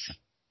place.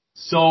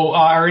 So,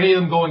 are any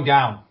of them going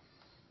down?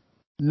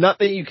 Not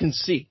that you can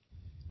see.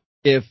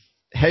 If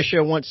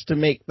Hesha wants to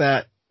make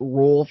that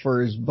roll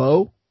for his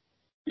bow.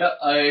 Yeah,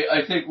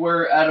 I think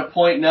we're at a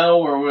point now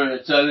where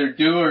it's either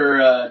do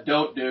or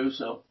don't do,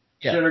 so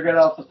shit or get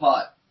off the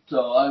pot.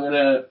 So I'm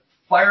gonna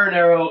fire an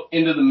arrow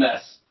into the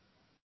mess.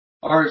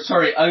 Or,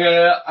 sorry,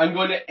 I'm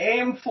going to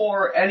aim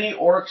for any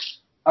orcs.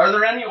 Are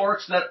there any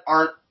orcs that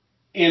aren't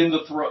in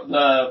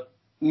the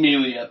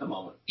melee at the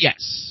moment?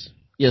 Yes.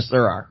 Yes,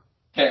 there are.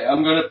 Okay,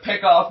 I'm going to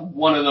pick off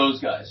one of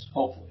those guys,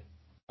 hopefully.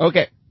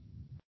 Okay.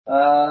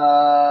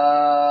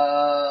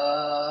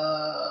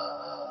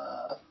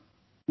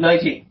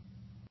 19.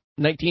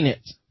 19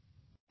 hits.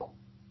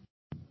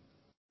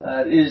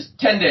 That is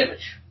 10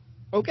 damage.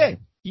 Okay.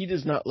 He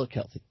does not look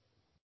healthy.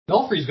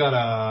 Belfry's got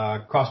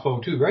a crossbow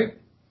too, right?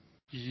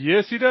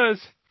 Yes, he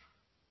does.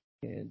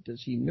 And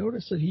does he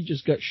notice that he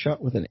just got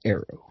shot with an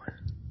arrow?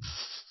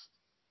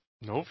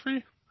 No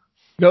free?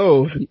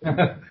 No.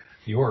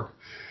 The orc.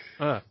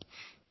 Ah.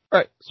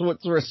 Alright, so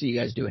what's the rest of you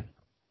guys doing?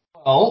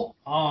 Well,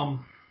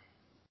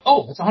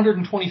 it's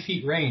 120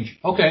 feet range.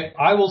 Okay,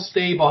 I will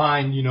stay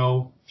behind,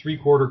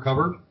 3/4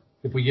 cover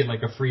if we get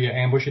like a free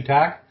ambush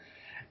attack.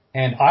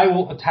 And I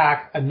will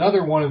attack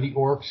another one of the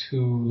orcs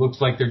who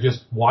looks like they're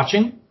just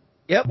watching.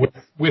 Yep.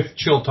 With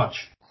chill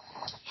touch.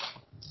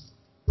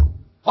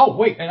 Oh,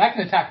 wait, and I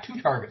can attack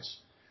 2 targets.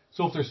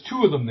 So if there's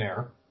 2 of them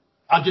there,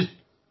 I'll just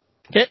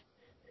hit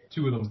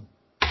 2 of them.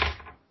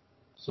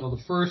 So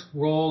the first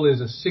roll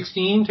is a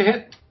 16 to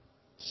hit.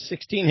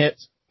 16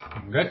 hits.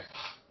 Okay.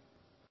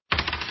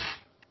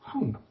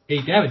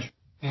 8 damage.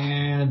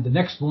 And the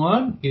next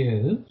one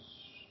is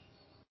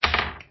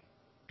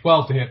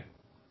 12 to hit.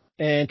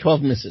 And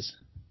 12 misses.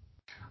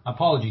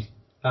 Apologies.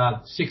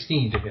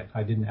 16 to hit.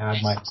 I didn't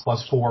add my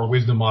 +4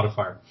 wisdom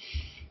modifier.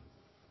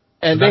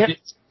 And So they have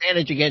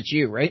advantage against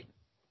you, right?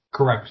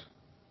 Correct.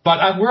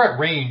 But we're at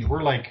range.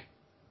 We're like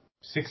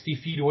 60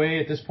 feet away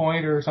at this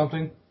point or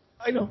something.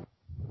 I know.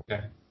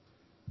 Okay.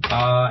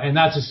 And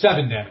that's a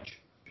 7 damage.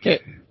 Okay.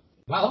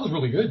 Wow, that was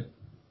really good.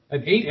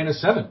 An 8 and a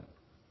 7.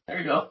 There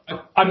you go.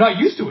 I'm not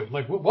used to it.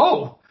 Like,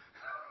 whoa.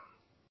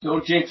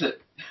 Don't jinx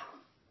it.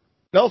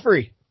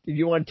 Belfry, did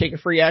you want to take a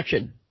free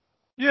action?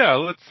 Yeah,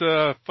 let's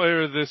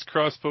fire this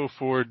crossbow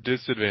for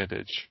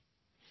disadvantage.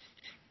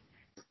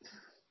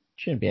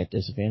 Shouldn't be at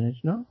disadvantage,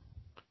 no?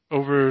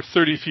 Over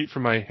 30 feet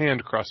from my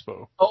hand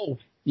crossbow. Oh,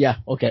 yeah,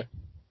 okay.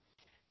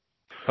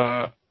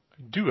 I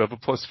do have a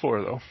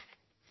 +4, though.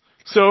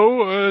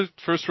 So,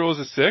 first roll is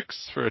a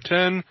 6 for a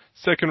 10.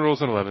 Second roll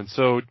is an 11,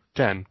 so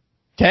 10.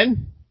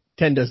 10?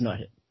 10 does not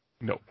hit.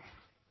 No.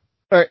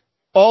 Alright,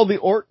 all the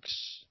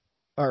orcs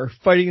are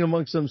fighting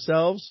amongst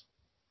themselves.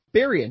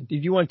 Barian,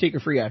 did you want to take a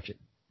free action?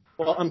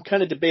 Well, I'm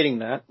kind of debating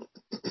that.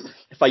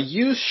 If I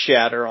use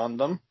Shatter on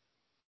them,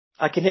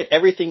 I can hit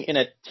everything in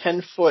a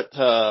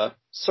 10-foot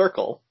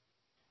circle.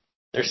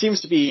 There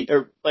seems to be,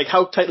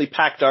 how tightly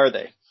packed are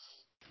they?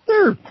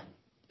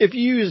 If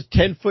you use a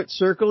 10-foot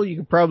circle, you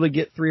could probably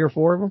get 3 or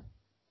 4 of them.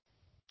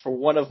 For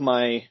one of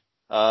my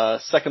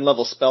second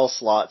level spell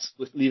slots,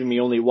 with leaving me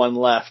only 1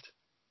 left,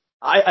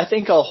 I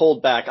think I'll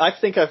hold back. I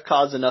think I've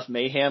caused enough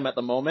mayhem at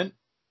the moment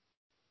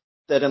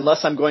that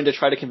unless I'm going to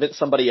try to convince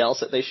somebody else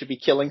that they should be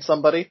killing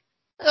somebody,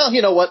 well,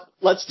 you know what?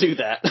 Let's do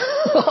that.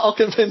 I'll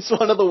convince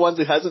one of the ones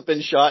who hasn't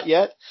been shot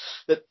yet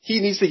that he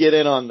needs to get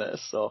in on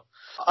this. So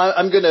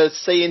I'm going to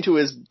say into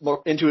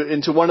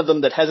one of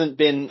them that hasn't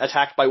been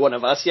attacked by one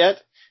of us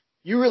yet,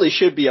 you really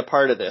should be a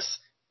part of this.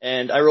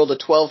 And I rolled a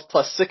 12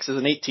 plus 6 is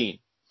an 18.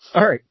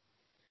 All right.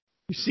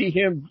 You see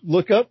him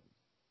look up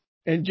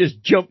and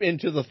just jump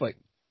into the fight,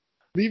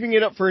 leaving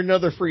it up for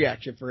another free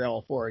action for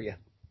all 4 of you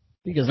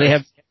because they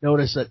haven't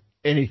noticed that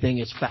anything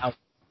is foul.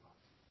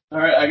 All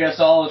right, I guess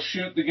I'll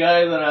shoot the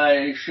guy that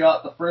I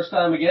shot the first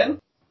time again.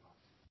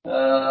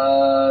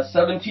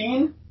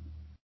 17.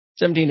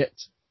 17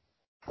 hits.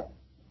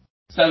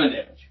 7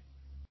 damage.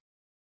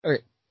 All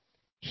right.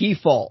 He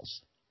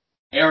falls.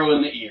 Arrow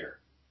in the ear.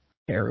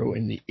 Arrow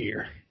in the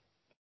ear.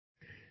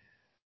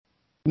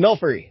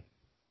 Melfrey.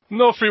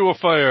 Melfrey will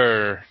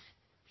fire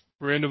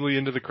randomly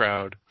into the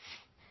crowd.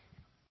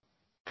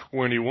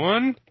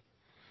 21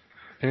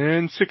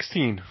 and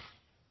 16.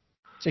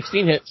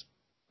 16 hits.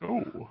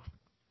 Oh.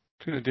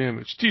 2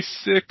 damage.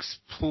 D6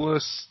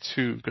 plus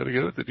 2. Gotta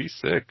go with the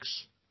D6.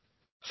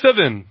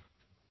 7.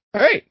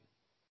 All right.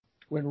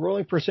 When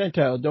rolling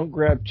percentile, don't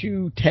grab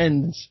 2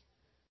 10s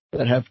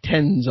that have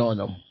 10s on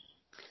them.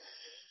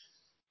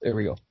 There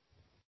we go.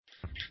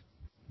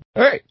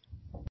 All right.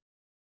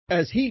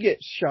 As he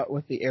gets shot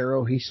with the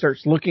arrow, he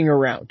starts looking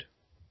around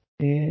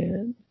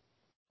and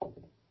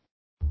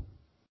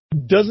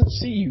doesn't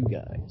see you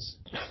guys.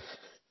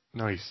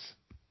 Nice.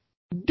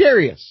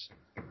 Darius.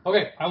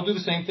 Okay, I'll do the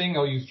same thing.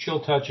 I'll use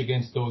Chill Touch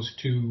against those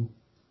 2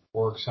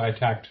 orcs I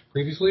attacked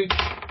previously.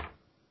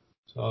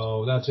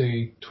 So that's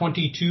a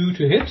 22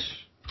 to hit.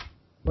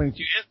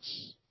 22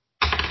 hits.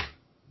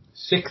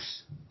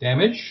 6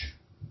 damage.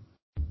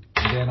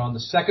 And then on the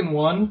second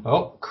one,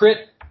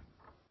 crit.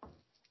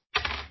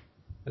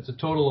 That's a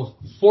total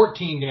of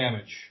 14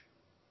 damage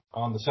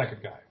on the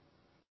second guy.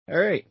 All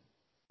right.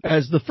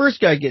 As the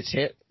first guy gets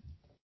hit,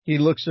 he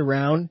looks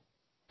around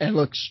and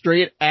looks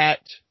straight at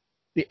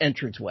the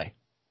entranceway.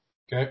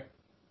 Okay.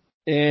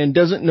 And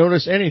doesn't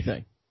notice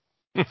anything.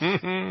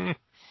 That's,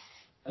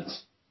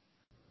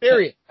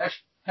 Darius.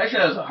 Hesha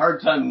has a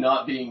hard time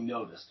not being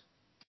noticed.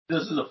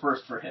 This is a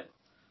first for him.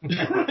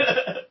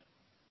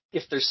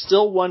 If there's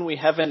still one we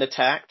haven't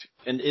attacked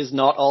and is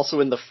not also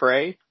in the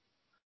fray,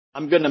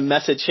 I'm going to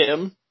message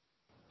him.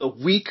 The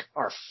weak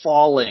are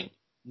falling.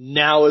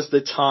 Now is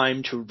the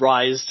time to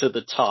rise to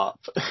the top.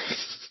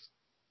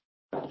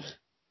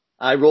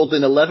 I rolled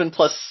an 11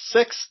 plus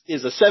 6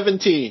 is a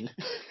 17.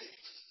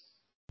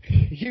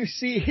 you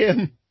see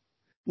him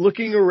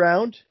looking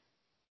around,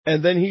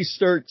 and then he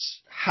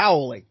starts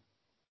howling.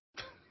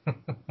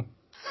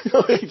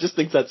 He just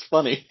thinks that's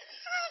funny.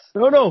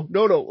 No,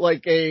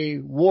 like a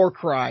war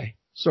cry,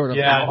 sort of.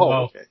 Yeah, Oh,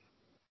 no. okay.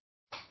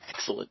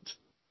 Excellent.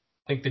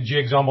 I think the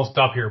jig's almost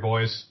up here,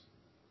 boys.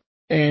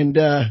 And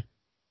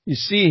you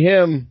see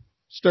him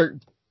start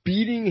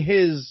beating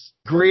his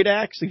great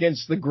axe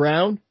against the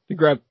ground to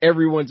grab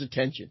everyone's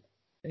attention.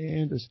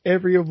 And does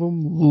every of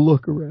them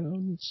look around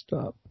and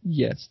stop?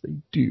 Yes, they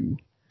do.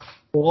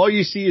 Well, all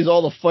you see is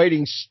all the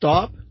fighting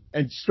stop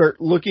and start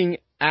looking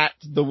at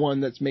the one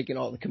that's making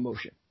all the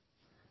commotion.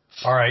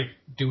 All right.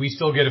 Do we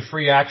still get a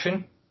free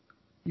action?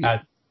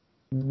 Yeah.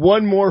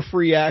 One more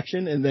free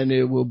action, and then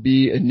it will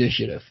be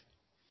initiative.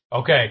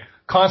 Okay.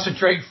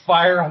 Concentrate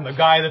fire on the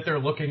guy that they're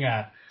looking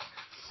at.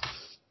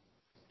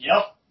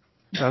 Yep.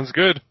 Sounds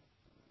good.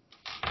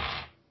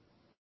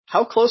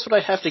 How close would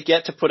I have to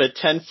get to put a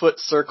 10-foot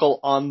circle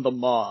on the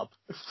mob?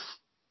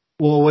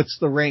 Well, what's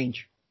the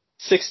range?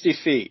 60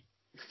 feet.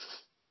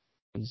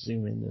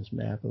 Zoom in this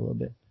map a little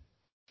bit.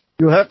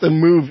 You'll have to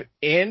move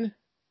in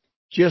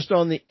just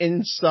on the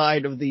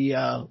inside of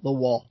the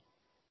wall.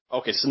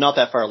 Okay, so not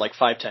that far, like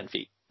 5-10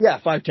 feet. Yeah,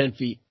 5-10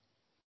 feet.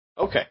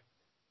 Okay.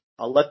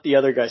 I'll let the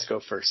other guys go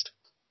first.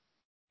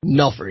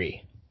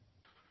 Nulfree.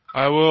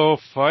 I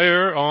will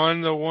fire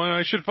on the one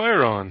I should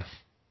fire on.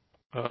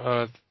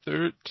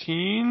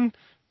 13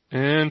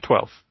 and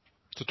 12.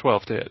 It's a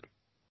 12 to hit.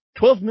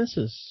 12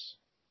 misses.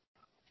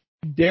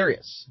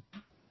 Darius.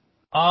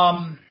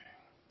 I'll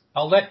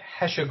let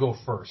Hesha go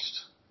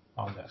first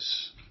on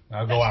this.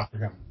 I'll go after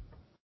him.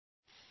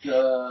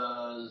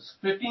 Does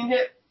 15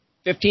 hit?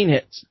 15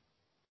 hits.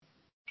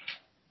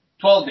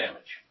 12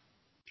 damage.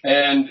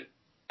 And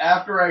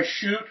after I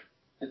shoot,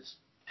 it's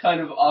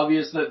kind of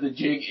obvious that the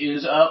jig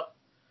is up.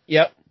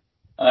 Yep.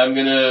 I'm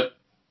gonna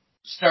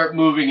start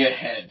moving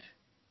ahead.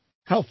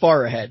 How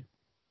far ahead?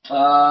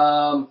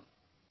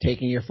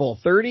 Taking your full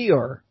 30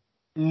 or?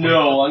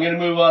 No, I'm gonna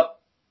move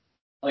up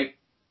like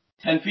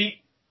 10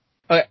 feet.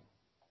 Okay.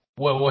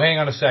 Well, hang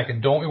on a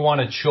second. Don't we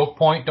want a choke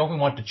point? Don't we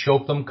want to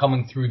choke them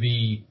coming through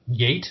the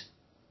gate?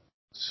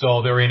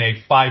 So they're in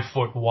a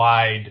 5-foot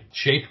wide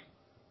shape?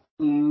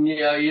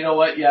 Yeah, you know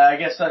what? Yeah, I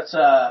guess that's,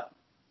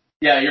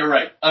 yeah, you're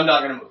right. I'm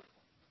not gonna move.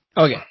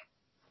 Okay.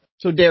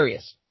 So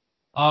Darius.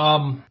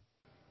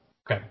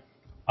 Okay.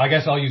 I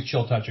guess I'll use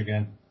Chill Touch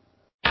again.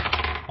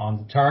 On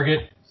the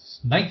target.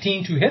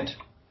 19 to hit.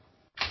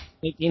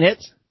 18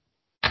 hits.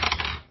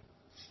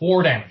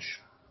 4 damage.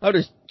 How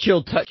does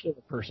chill touch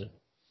the person?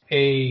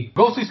 A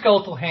ghostly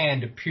skeletal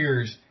hand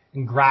appears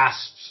and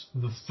grasps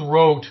the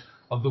throat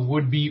of the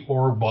would-be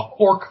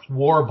orc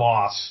war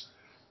boss,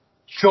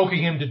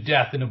 choking him to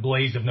death in a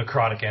blaze of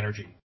necrotic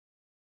energy.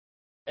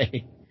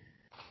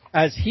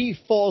 As he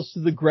falls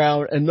to the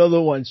ground,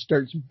 another one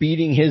starts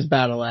beating his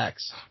battle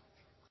axe,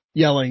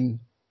 yelling,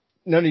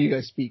 none of you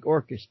guys speak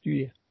Orcish, do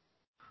you?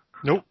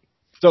 Nope.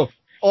 So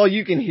all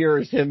you can hear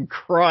is him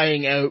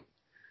crying out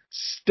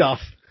stuff.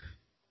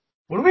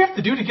 What do we have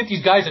to do to get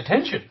these guys'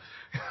 attention?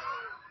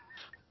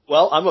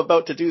 Well, I'm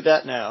about to do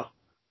that now.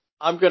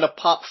 I'm going to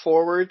pop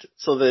forward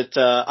so that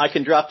I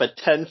can drop a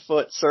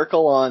 10-foot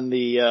circle on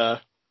the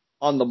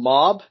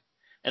mob,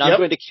 and I'm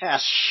going to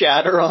cast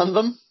Shatter on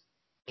them.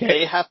 Okay.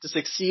 They have to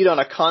succeed on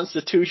a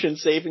Constitution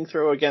saving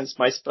throw against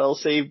my spell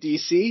save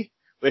DC,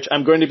 which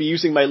I'm going to be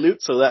using my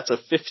loot, so that's a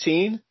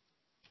 15.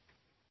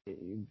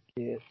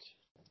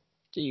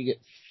 You get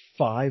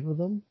 5 of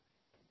them?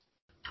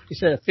 You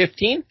said a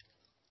 15?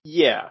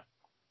 Yeah.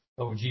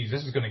 Oh, geez,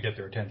 this is going to get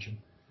their attention.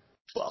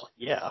 Well,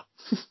 yeah.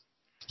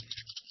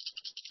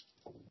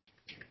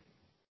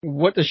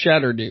 What does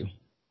Shatter do?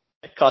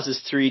 It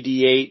causes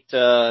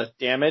 3d8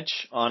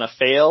 damage on a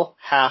fail,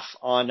 half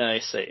on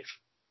a save.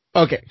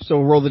 Okay, so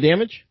roll the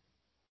damage.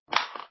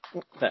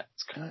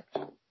 That's kind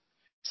of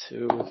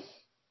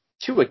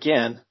 2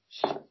 again,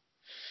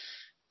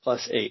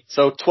 plus 8.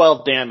 So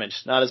 12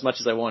 damage, not as much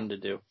as I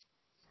wanted to do.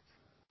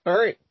 All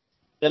right.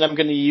 Then I'm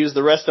going to use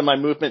the rest of my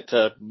movement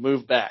to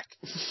move back.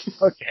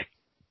 Okay.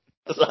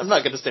 I'm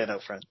not going to stand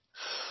out front.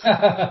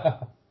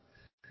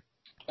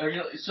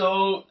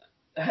 So,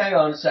 hang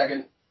on a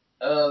second.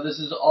 This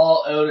is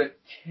all out of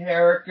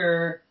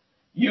character.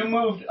 You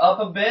moved up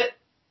a bit.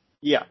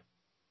 Yeah.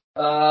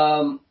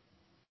 So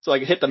I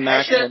can hit the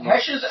maximum.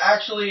 Hesha's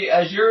actually,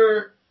 as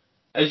you're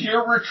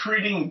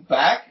retreating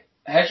back,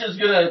 Hesha's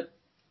gonna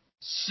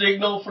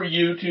signal for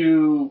you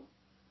to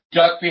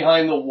duck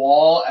behind the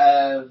wall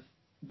as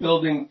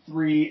building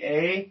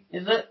 3A,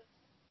 is it?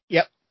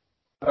 Yep.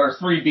 Or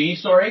 3B,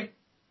 sorry.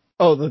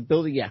 Oh, the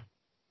building, yeah.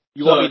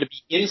 You want me to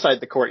be inside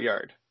the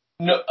courtyard?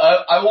 No,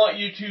 I want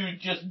you to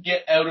just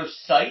get out of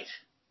sight.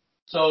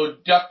 So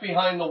duck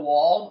behind the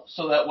wall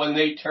so that when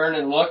they turn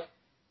and look,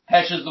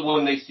 Hesha's the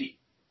one they see.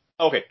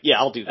 Okay, yeah,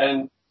 I'll do that.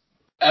 And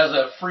as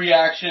a free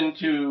action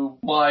to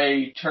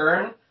my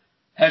turn,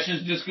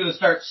 Hesha's just going to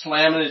start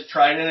slamming his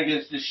trident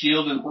against the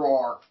shield and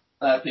roar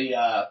at the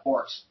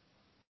orcs.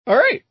 All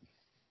right.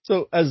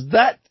 So as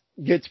that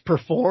gets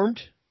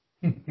performed,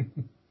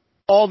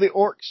 all the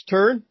orcs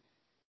turn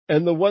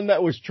And the one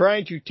that was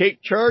trying to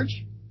take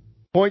charge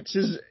points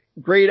his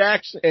great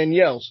axe and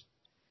yells.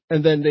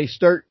 And then they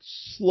start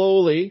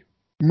slowly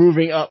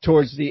moving up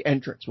towards the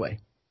entranceway.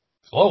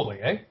 Slowly,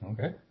 eh?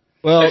 Okay.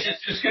 Well,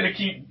 It's just going to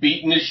keep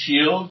beating his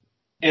shield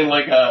in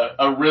like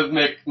a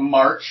rhythmic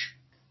march.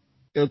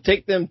 it'll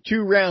take them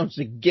 2 rounds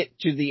to get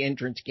to the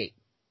entrance gate.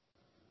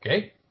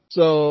 Okay.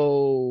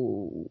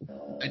 So,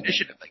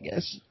 initiative, I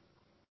guess.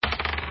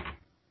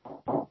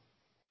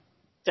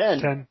 10.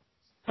 10.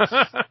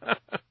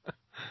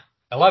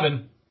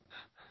 11.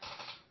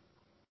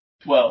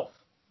 12.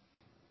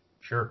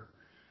 Sure.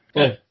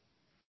 Well,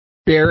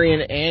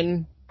 Barian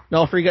and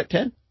Malfrey got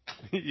 10?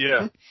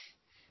 Yeah.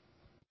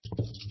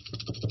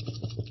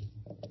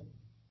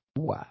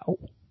 Wow.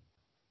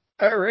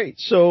 All right,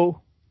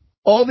 so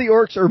all the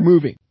orcs are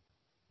moving.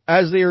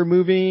 As they are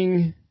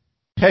moving,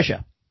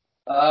 Hesha.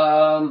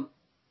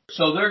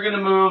 So they're going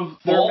to move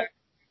full.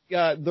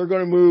 They're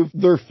going to move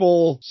their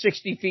full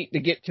 60 feet to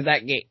get to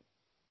that gate.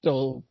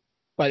 So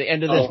by the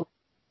end of this,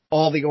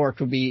 all the orcs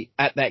will be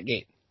at that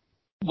gate.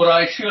 But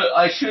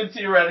I should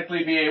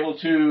theoretically be able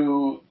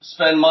to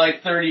spend my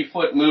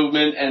 30-foot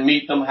movement and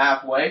meet them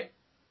halfway.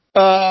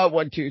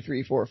 1, 2,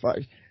 3, 4,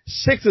 5.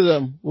 6 of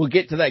them will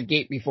get to that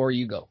gate before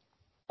you go.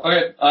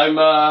 Okay, I'm,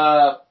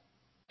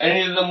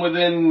 any of them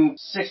within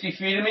 60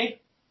 feet of me?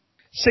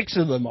 6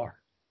 of them are.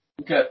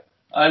 Okay.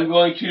 I'm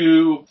going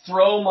to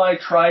throw my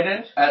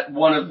trident at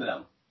one of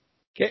them.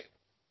 Okay.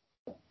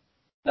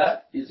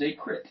 That is a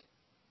crit.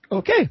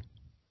 Okay.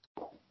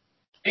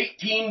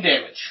 18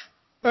 damage.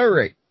 All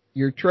right.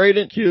 Your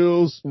trident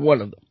kills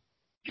one of them.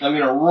 I'm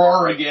going to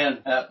roar again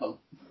at them.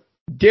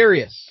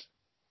 Darius.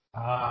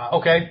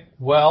 Okay.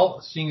 Well,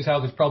 seeing as how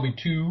there's probably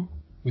 2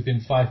 within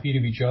 5 feet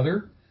of each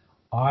other,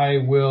 I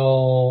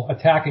will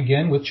attack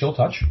again with Chill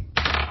Touch.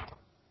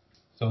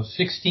 So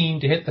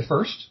 16 to hit the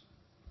first.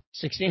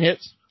 16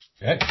 hits.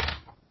 Okay.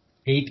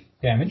 8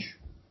 damage.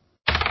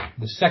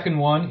 The second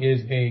one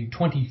is a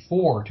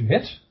 24 to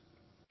hit.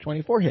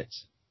 24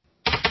 hits.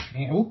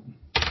 And,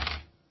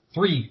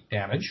 3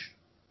 damage.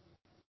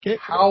 Okay.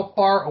 How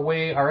far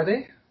away are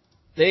they?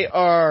 They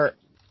are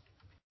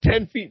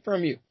 10 feet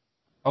from you.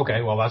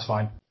 Okay, well that's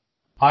fine.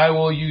 I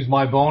will use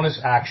my bonus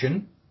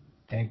action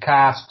and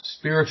cast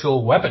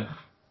Spiritual Weapon.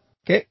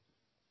 Okay.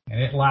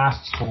 And it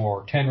lasts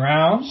for 10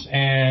 rounds,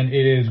 and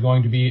it is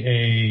going to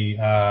be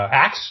a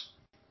axe,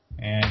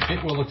 and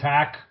it will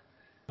attack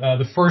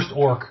the first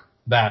orc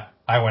that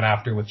I went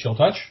after with Chill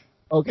Touch.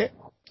 Okay.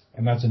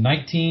 And that's a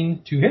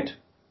 19 to hit.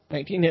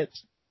 19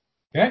 hits.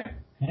 Okay.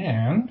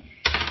 And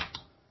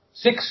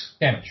 6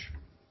 damage.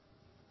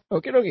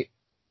 Okay.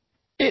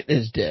 It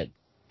is dead.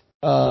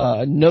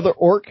 Another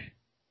orc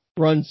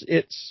runs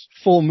its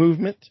full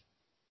movement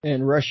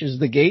and rushes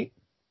the gate.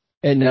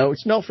 And now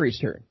it's Nelfree's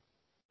turn.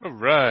 All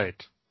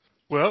right.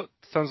 Well,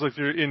 sounds like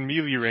they're in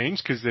melee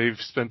range because they've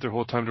spent their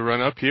whole time to run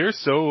up here.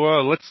 So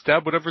let's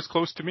stab whatever's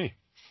close to me.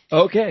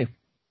 Okay.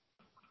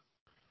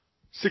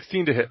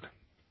 16 to hit.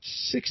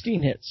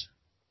 16 hits.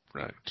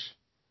 Right.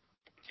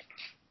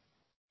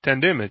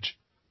 10 damage.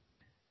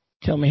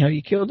 Tell me how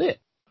you killed it.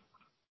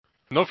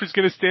 Nulfree's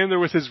going to stand there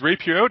with his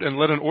rapier out and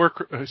let an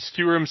orc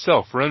skewer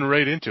himself run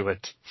right into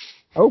it.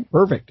 Oh,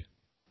 perfect.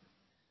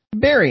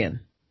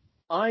 Barian.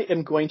 I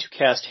am going to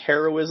cast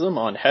Heroism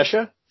on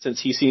Hesha, since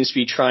he seems to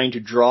be trying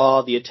to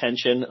draw the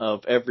attention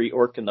of every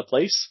orc in the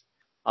place.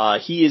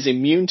 He is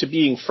immune to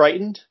being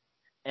frightened,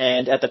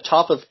 and at the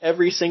top of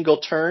every single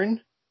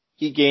turn,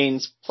 he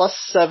gains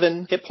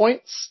 +7 hit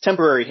points,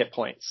 temporary hit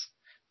points.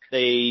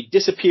 They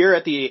disappear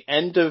at the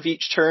end of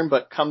each turn,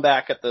 but come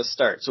back at the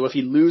start. So if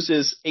he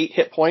loses 8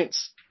 hit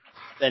points,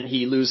 then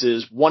he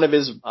loses 1 of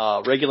his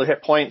regular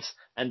hit points,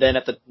 and then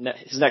at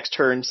his next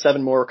turn,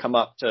 7 more come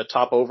up to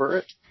top over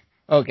it.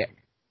 Okay.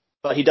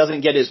 But he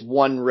doesn't get his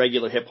 1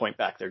 regular hit point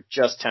back. They're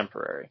just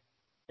temporary.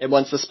 And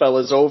once the spell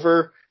is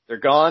over, they're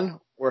gone.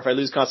 Or if I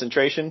lose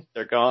concentration,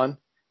 they're gone.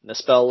 And the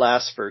spell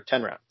lasts for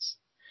 10 rounds.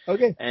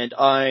 Okay. And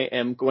I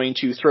am going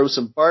to throw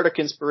some Bardic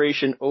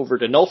Inspiration over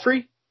to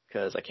Nulfree,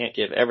 because I can't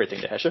give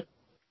everything to Hesha.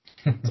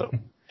 So.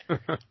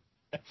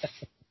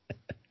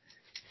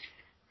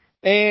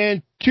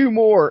 And 2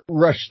 more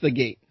rush the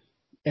gate.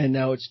 And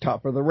now it's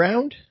top of the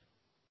round.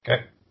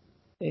 Okay.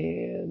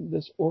 And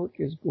this orc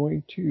is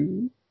going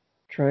to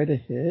try to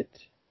hit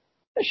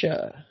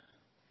Hesha.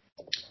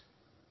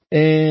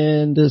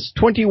 And does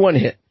 21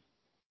 hit?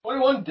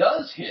 21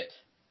 does hit.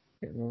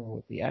 I can't remember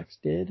what the axe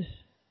did.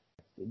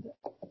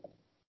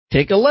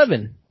 Take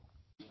 11.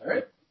 All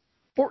right.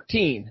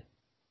 14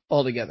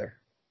 altogether.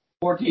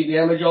 14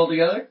 damage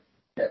altogether.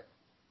 Okay.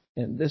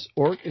 And this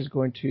orc is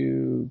going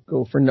to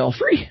go for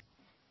Nelfree.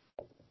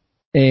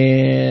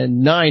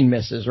 And 9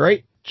 misses,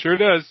 right? Sure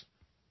does.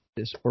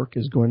 This orc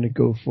is going to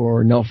go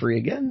for Nelfree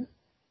again.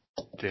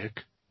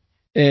 Dick.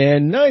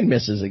 And 9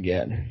 misses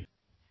again.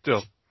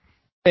 Still.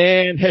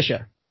 And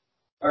Hesha.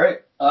 All right.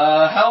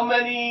 How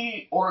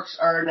many orcs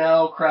are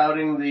now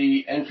crowding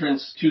the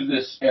entrance to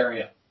this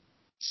area?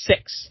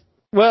 6.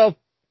 Well,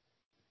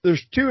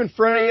 there's 2 in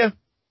front of you,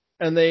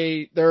 and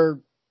they're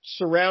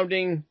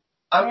surrounding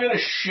I'm going to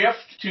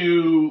shift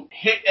to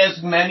hit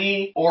as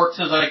many orcs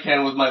as I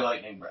can with my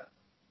lightning breath.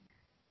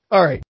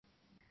 All right.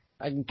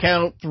 I can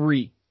count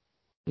 3.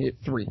 Hit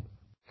 3.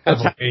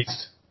 That's a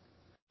waste.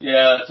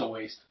 Yeah, that's a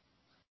waste.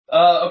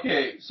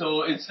 Okay,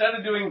 so instead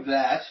of doing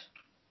that,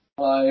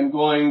 I'm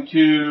going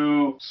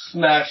to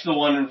smash the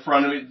one in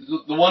front of me.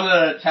 The one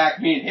that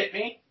attacked me and hit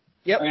me.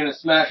 Yep. I'm going to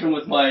smash him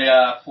with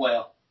my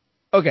flail.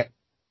 Okay.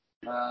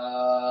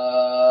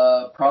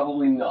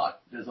 Probably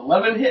not. Does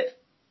 11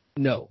 hit?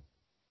 No.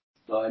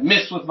 So I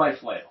miss with my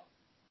flail.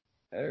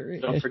 All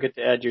right. Don't forget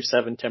to add your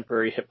 7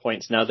 temporary hit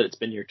points now that it's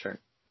been your turn.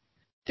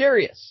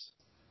 Darius.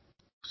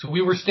 So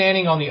we were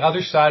standing on the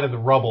other side of the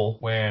rubble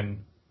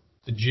when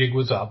the jig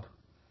was up.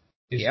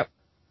 Yep.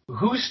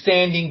 Who's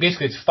standing?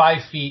 Basically, it's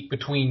 5 feet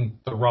between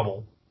the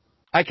rubble.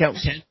 I count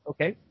 10.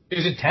 Okay.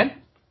 Is it 10?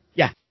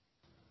 Yeah.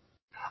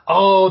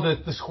 Oh,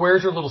 the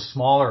squares are a little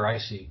smaller. I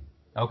see.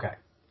 Okay.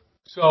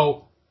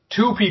 So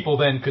 2 people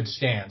then could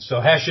stand.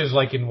 So Hesh is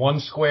like in one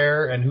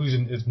square, and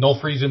is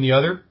Nulfree's in the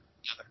other?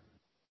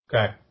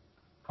 Okay.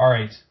 All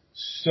right.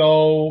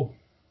 So,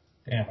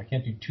 damn, I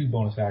can't do 2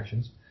 bonus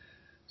actions.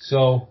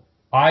 So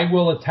I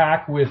will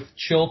attack with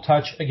Chill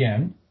Touch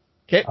again.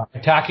 Okay.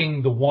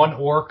 Attacking the one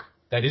orc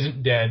that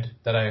isn't dead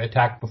that I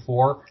attacked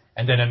before,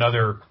 and then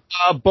another.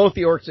 Both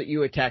the orcs that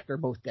you attacked are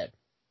both dead.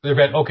 They're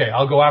dead. Okay,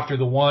 I'll go after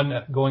the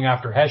one going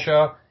after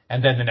Hesha,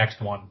 and then the next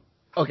one.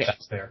 Okay.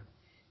 That's there.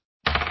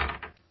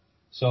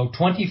 So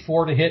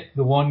 24 to hit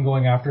the one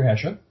going after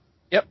Hesha.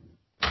 Yep.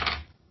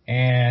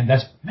 And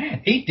that's,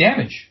 8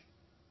 damage.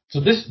 So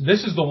this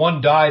is the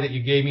one die that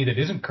you gave me that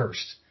isn't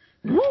cursed.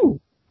 Woo.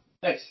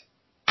 Nice.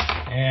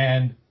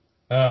 And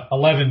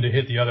 11 to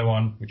hit the other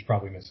one, which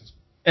probably misses.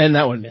 And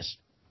that one missed.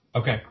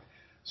 Okay.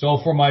 So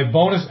for my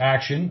bonus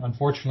action,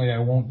 unfortunately I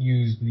won't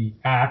use the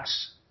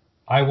axe.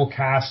 I will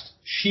cast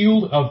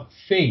Shield of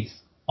Faith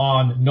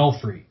on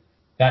Nulfree.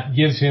 That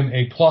gives him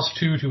a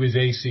 +2 to his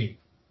AC.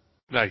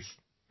 Nice.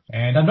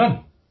 And I'm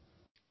done.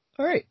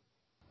 All right.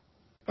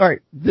 All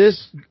right.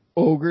 This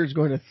ogre is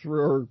going to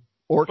throw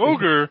orc.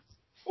 Ogre.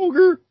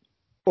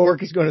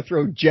 Orc is going to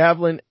throw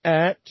javelin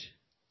at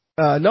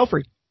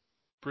Nulfree.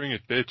 Bring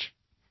it, bitch.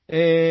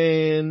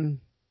 And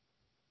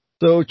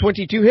so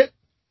 22 hit.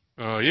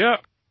 Yeah.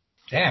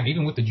 Damn,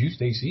 even with the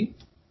juiced AC?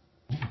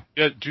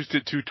 Yeah, juiced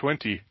it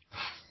 220.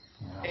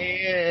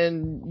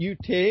 And you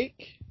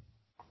take,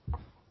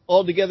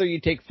 altogether you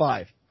take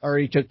 5.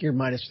 Already took your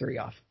 -3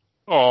 off.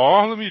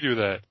 Aw, let me do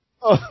that.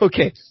 Oh,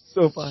 okay.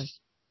 So 5.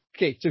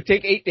 Okay, so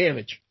take 8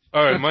 damage.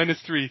 Alright,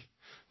 -3.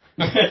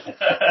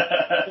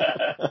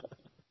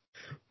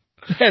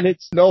 And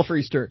it's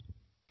Nulfree's turn.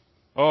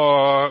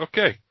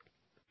 Okay.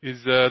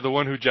 Is the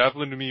one who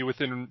javelined me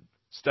within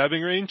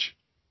stabbing range?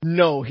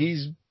 No,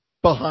 he's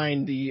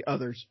behind the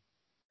others.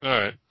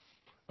 Alright.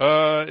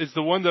 Is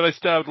the one that I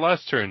stabbed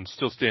last turn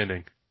still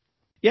standing?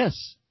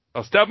 Yes.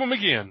 I'll stab him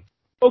again.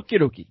 Okie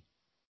dokie.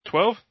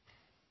 12?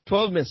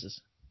 12 misses.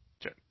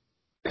 Okay.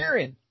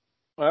 Marion.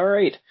 All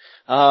right.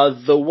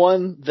 The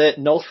one that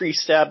Nulfree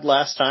stabbed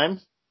last time.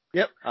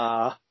 Yep.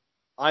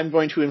 I'm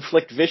going to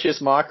inflict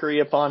vicious mockery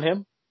upon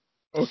him.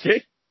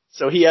 Okay.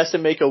 So he has to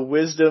make a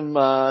wisdom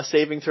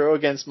saving throw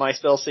against my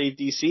spell save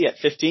DC at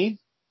 15.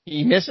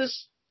 He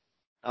misses.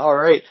 All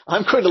right.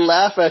 I'm going to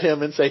laugh at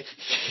him and say,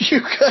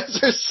 you guys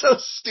are so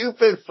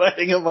stupid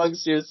fighting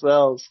amongst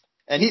yourselves.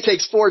 And he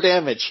takes 4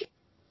 damage.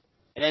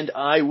 And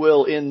I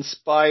will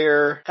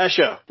inspire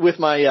Hesha with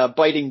my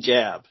biting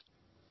jab.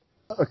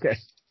 Okay.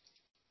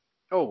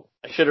 Oh,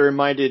 I should have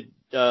reminded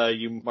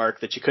you, Mark,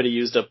 that you could have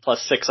used a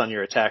 +6 on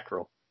your attack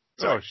roll.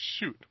 Sorry. Oh,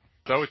 shoot.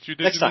 Is that what you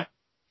did? Next time.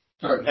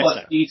 Sorry, Next plus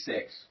time.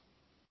 D6.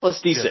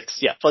 Plus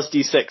D6, yeah, plus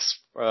D6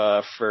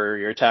 for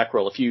your attack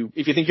roll. If you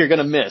think you're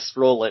gonna miss,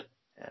 roll it,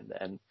 and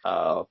then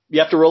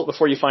you have to roll it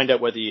before you find out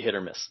whether you hit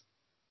or miss.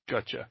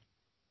 Gotcha.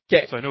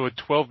 Okay. So I know a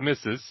 12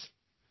 misses.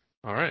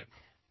 Alright.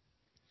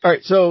 All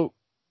right. So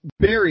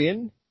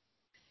Barian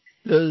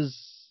does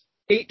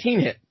 18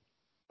 hit.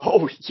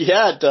 Oh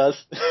yeah, it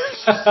does.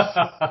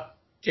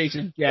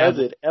 Jason Does jab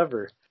it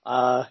ever?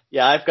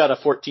 Yeah, I've got a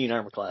 14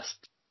 armor class.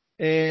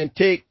 and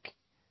take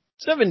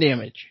 7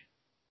 damage.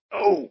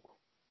 Oh,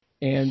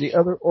 And the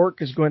other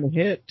orc is going to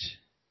hit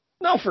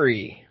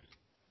Nulfree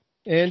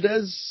and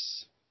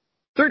does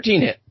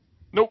 13 hit.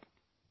 Nope.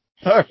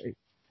 All right.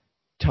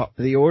 Top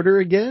of the order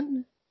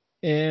again.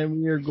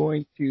 And we are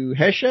going to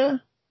Hesha.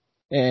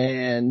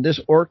 And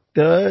this orc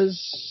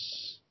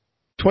does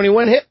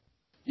 21 hit.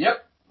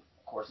 Yep.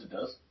 Of course it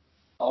does.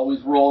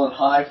 Always rolling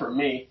high for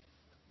me.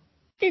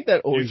 Ain't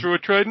that You always? throw a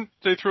trident,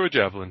 they throw a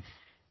javelin.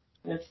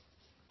 It's,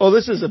 Oh,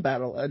 this is an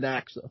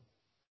axe though.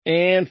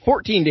 And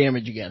 14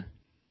 damage again.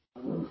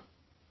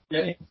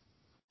 yeah.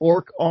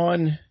 Orc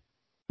on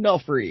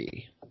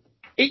Nulfree.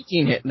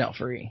 18 hit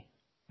Nulfree.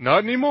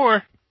 Not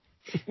anymore.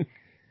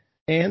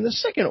 And the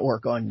second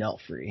orc on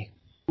Nulfree.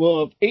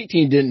 Well, if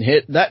 18 didn't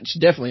hit, that's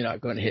definitely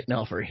not going to hit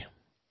Nulfree.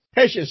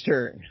 Hesha's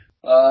turn.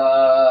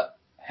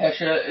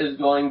 Hesha is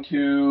going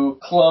to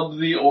club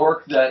the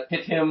orc that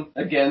hit him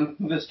again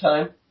this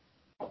time.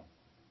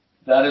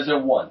 That is a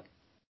 1.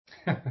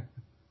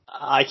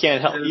 I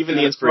can't help. Even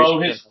the throw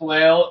inspiration. his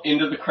flail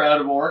into the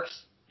crowd of orcs.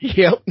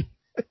 Yep.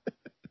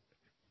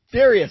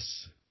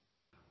 Darius.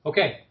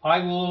 Okay, I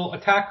will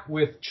attack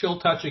with Chill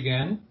Touch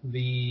again.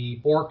 The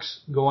orcs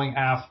going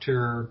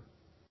after...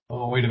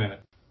 Oh, wait a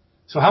minute.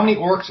 So how many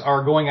orcs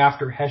are going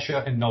after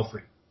Hesha and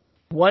Nelfrey?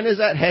 One is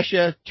at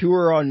Hesha, two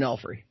are on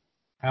Nelfrey.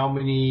 How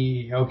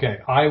many... Okay,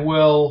 I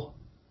will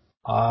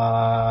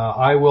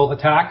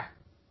attack...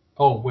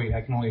 Oh, wait,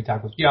 I can only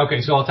attack with... Yeah,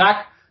 okay, so I'll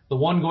attack the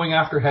one going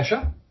after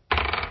Hesha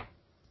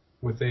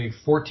with a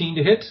 14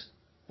 to hit.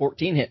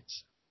 14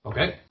 hits.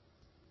 Okay.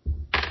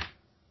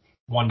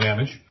 1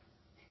 damage.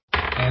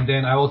 And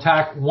then I will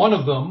attack one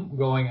of them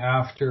going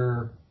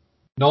after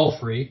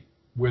Nullfree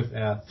with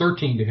a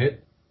 13 to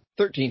hit.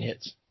 13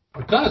 hits.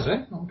 It does,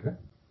 eh? Okay.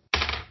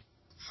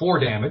 4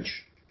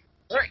 damage.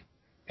 Sorry.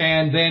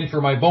 And then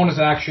for my bonus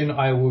action,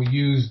 I will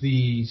use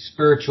the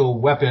spiritual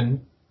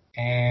weapon.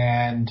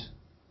 And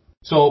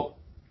so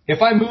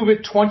if I move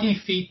it 20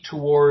 feet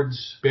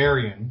towards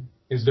Barian,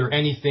 is there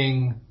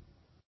anything...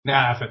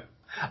 Nah, F it.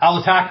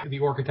 I'll attack the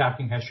orc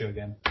attacking Hesha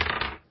again.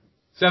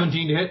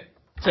 17 to hit.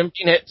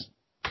 17 hits.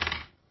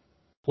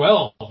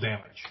 12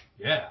 damage.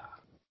 Yeah.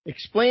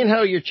 Explain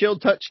how your chill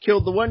touch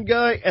killed the one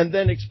guy, and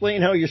then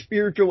explain how your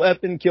spiritual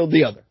weapon killed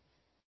the other.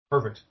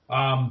 Perfect.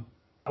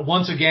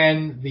 Once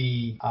again,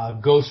 the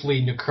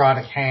ghostly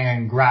necrotic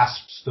hand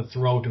grasps the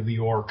throat of the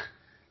orc.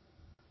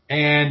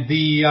 And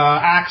the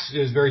axe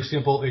is very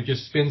simple. It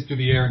just spins through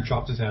the air and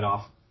chops his head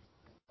off.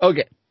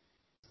 Okay.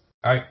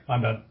 All right,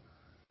 I'm done.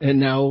 And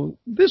now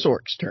this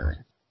orc's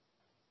turn.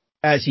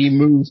 As he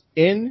moves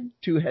in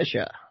to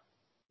Hesha.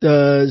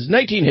 Does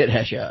 19 hit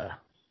Hesha?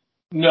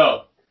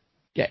 No.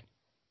 Okay.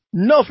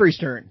 Nullfree's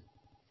turn.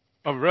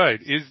 All right.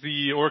 Is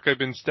the orc I've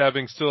been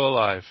stabbing still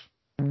alive?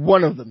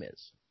 One of them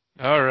is.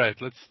 All right.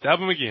 Let's stab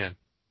him again.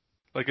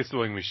 Like a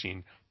sewing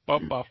machine. Ba,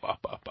 ba, ba,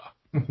 ba, ba.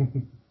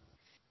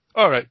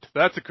 All right.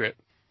 That's a crit.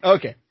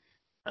 Okay.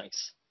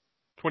 Nice.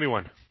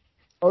 21.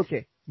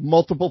 Okay.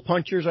 Multiple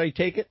punchers, I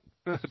take it?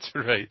 That's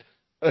right.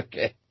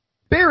 Okay.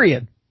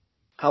 Barian.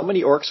 How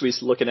many orcs are we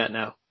looking at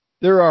now?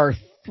 There are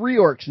 3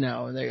 orcs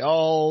now, and they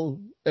all...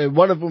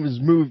 one of them is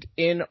moved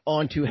in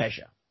onto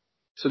Hesha.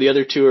 So the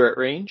other 2 are at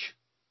range?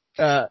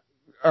 Are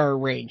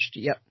ranged,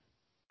 yep.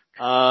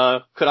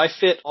 Could I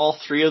fit all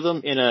 3 of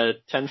them in a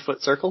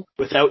 10-foot circle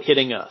without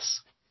hitting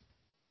us?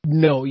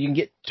 No, you can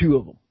get 2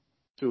 of them.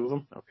 2 of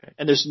them? Okay.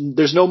 And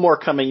there's no more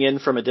coming in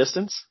from a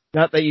distance?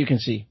 Not that you can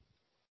see.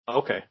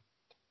 Okay.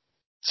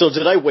 So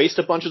did I waste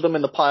a bunch of them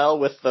in the pile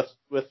with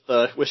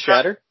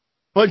Shatter?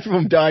 A bunch of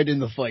them died in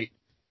the fight.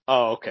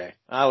 Oh, okay.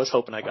 I was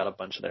hoping I got a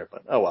bunch there,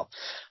 but oh well.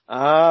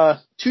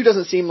 2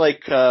 doesn't seem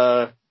like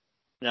no,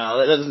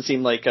 that doesn't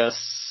seem like a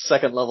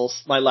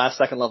my last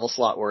second level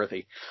slot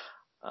worthy.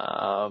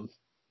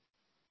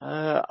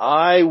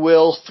 I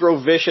will throw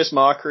Vicious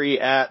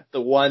Mockery at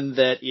the one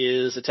that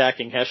is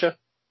attacking Hesha.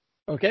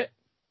 Okay.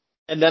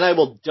 And then I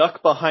will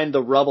duck behind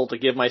the rubble to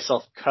give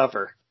myself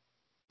cover.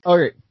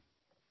 Alright.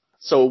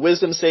 So a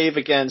wisdom save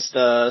against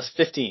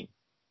 15.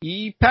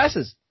 He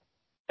passes.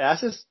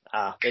 Passes?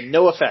 Then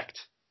no effect.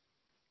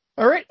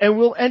 Alright, and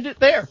we'll end it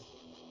there.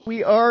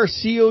 We are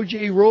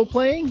COJ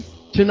Role-Playing.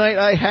 Tonight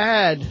I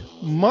had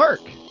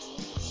Mark.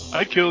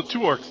 I killed 2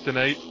 orcs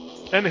tonight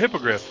and a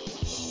hippogriff.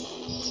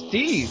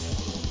 Steve.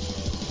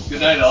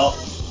 Good night, all.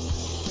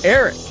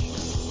 Eric.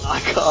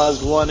 I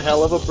caused one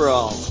hell of a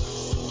brawl.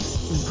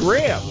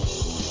 Graham.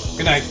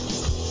 Good night.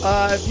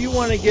 If you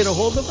want to get a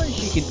hold of us,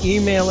 you can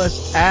email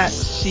us at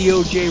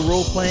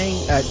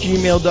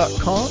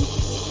cojroleplaying@gmail.com.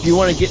 If you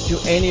want to get to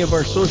any of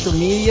our social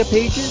media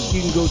pages,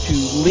 you can go to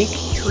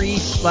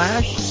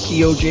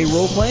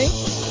linktree/cojroleplaying.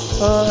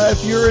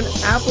 If you're an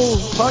Apple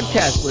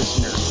podcast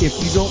listener, if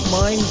you don't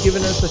mind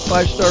giving us a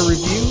 5-star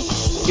review,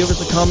 give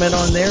us a comment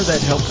on there. That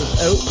helps us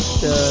out.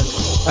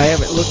 I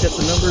haven't looked at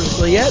the numbers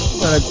yet,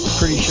 but I'm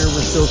pretty sure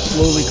we're still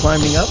slowly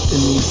climbing up in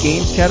the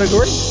games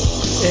category.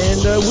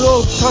 And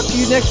we'll talk to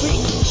you next week.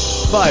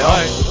 Bye.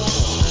 Bye.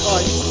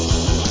 Bye.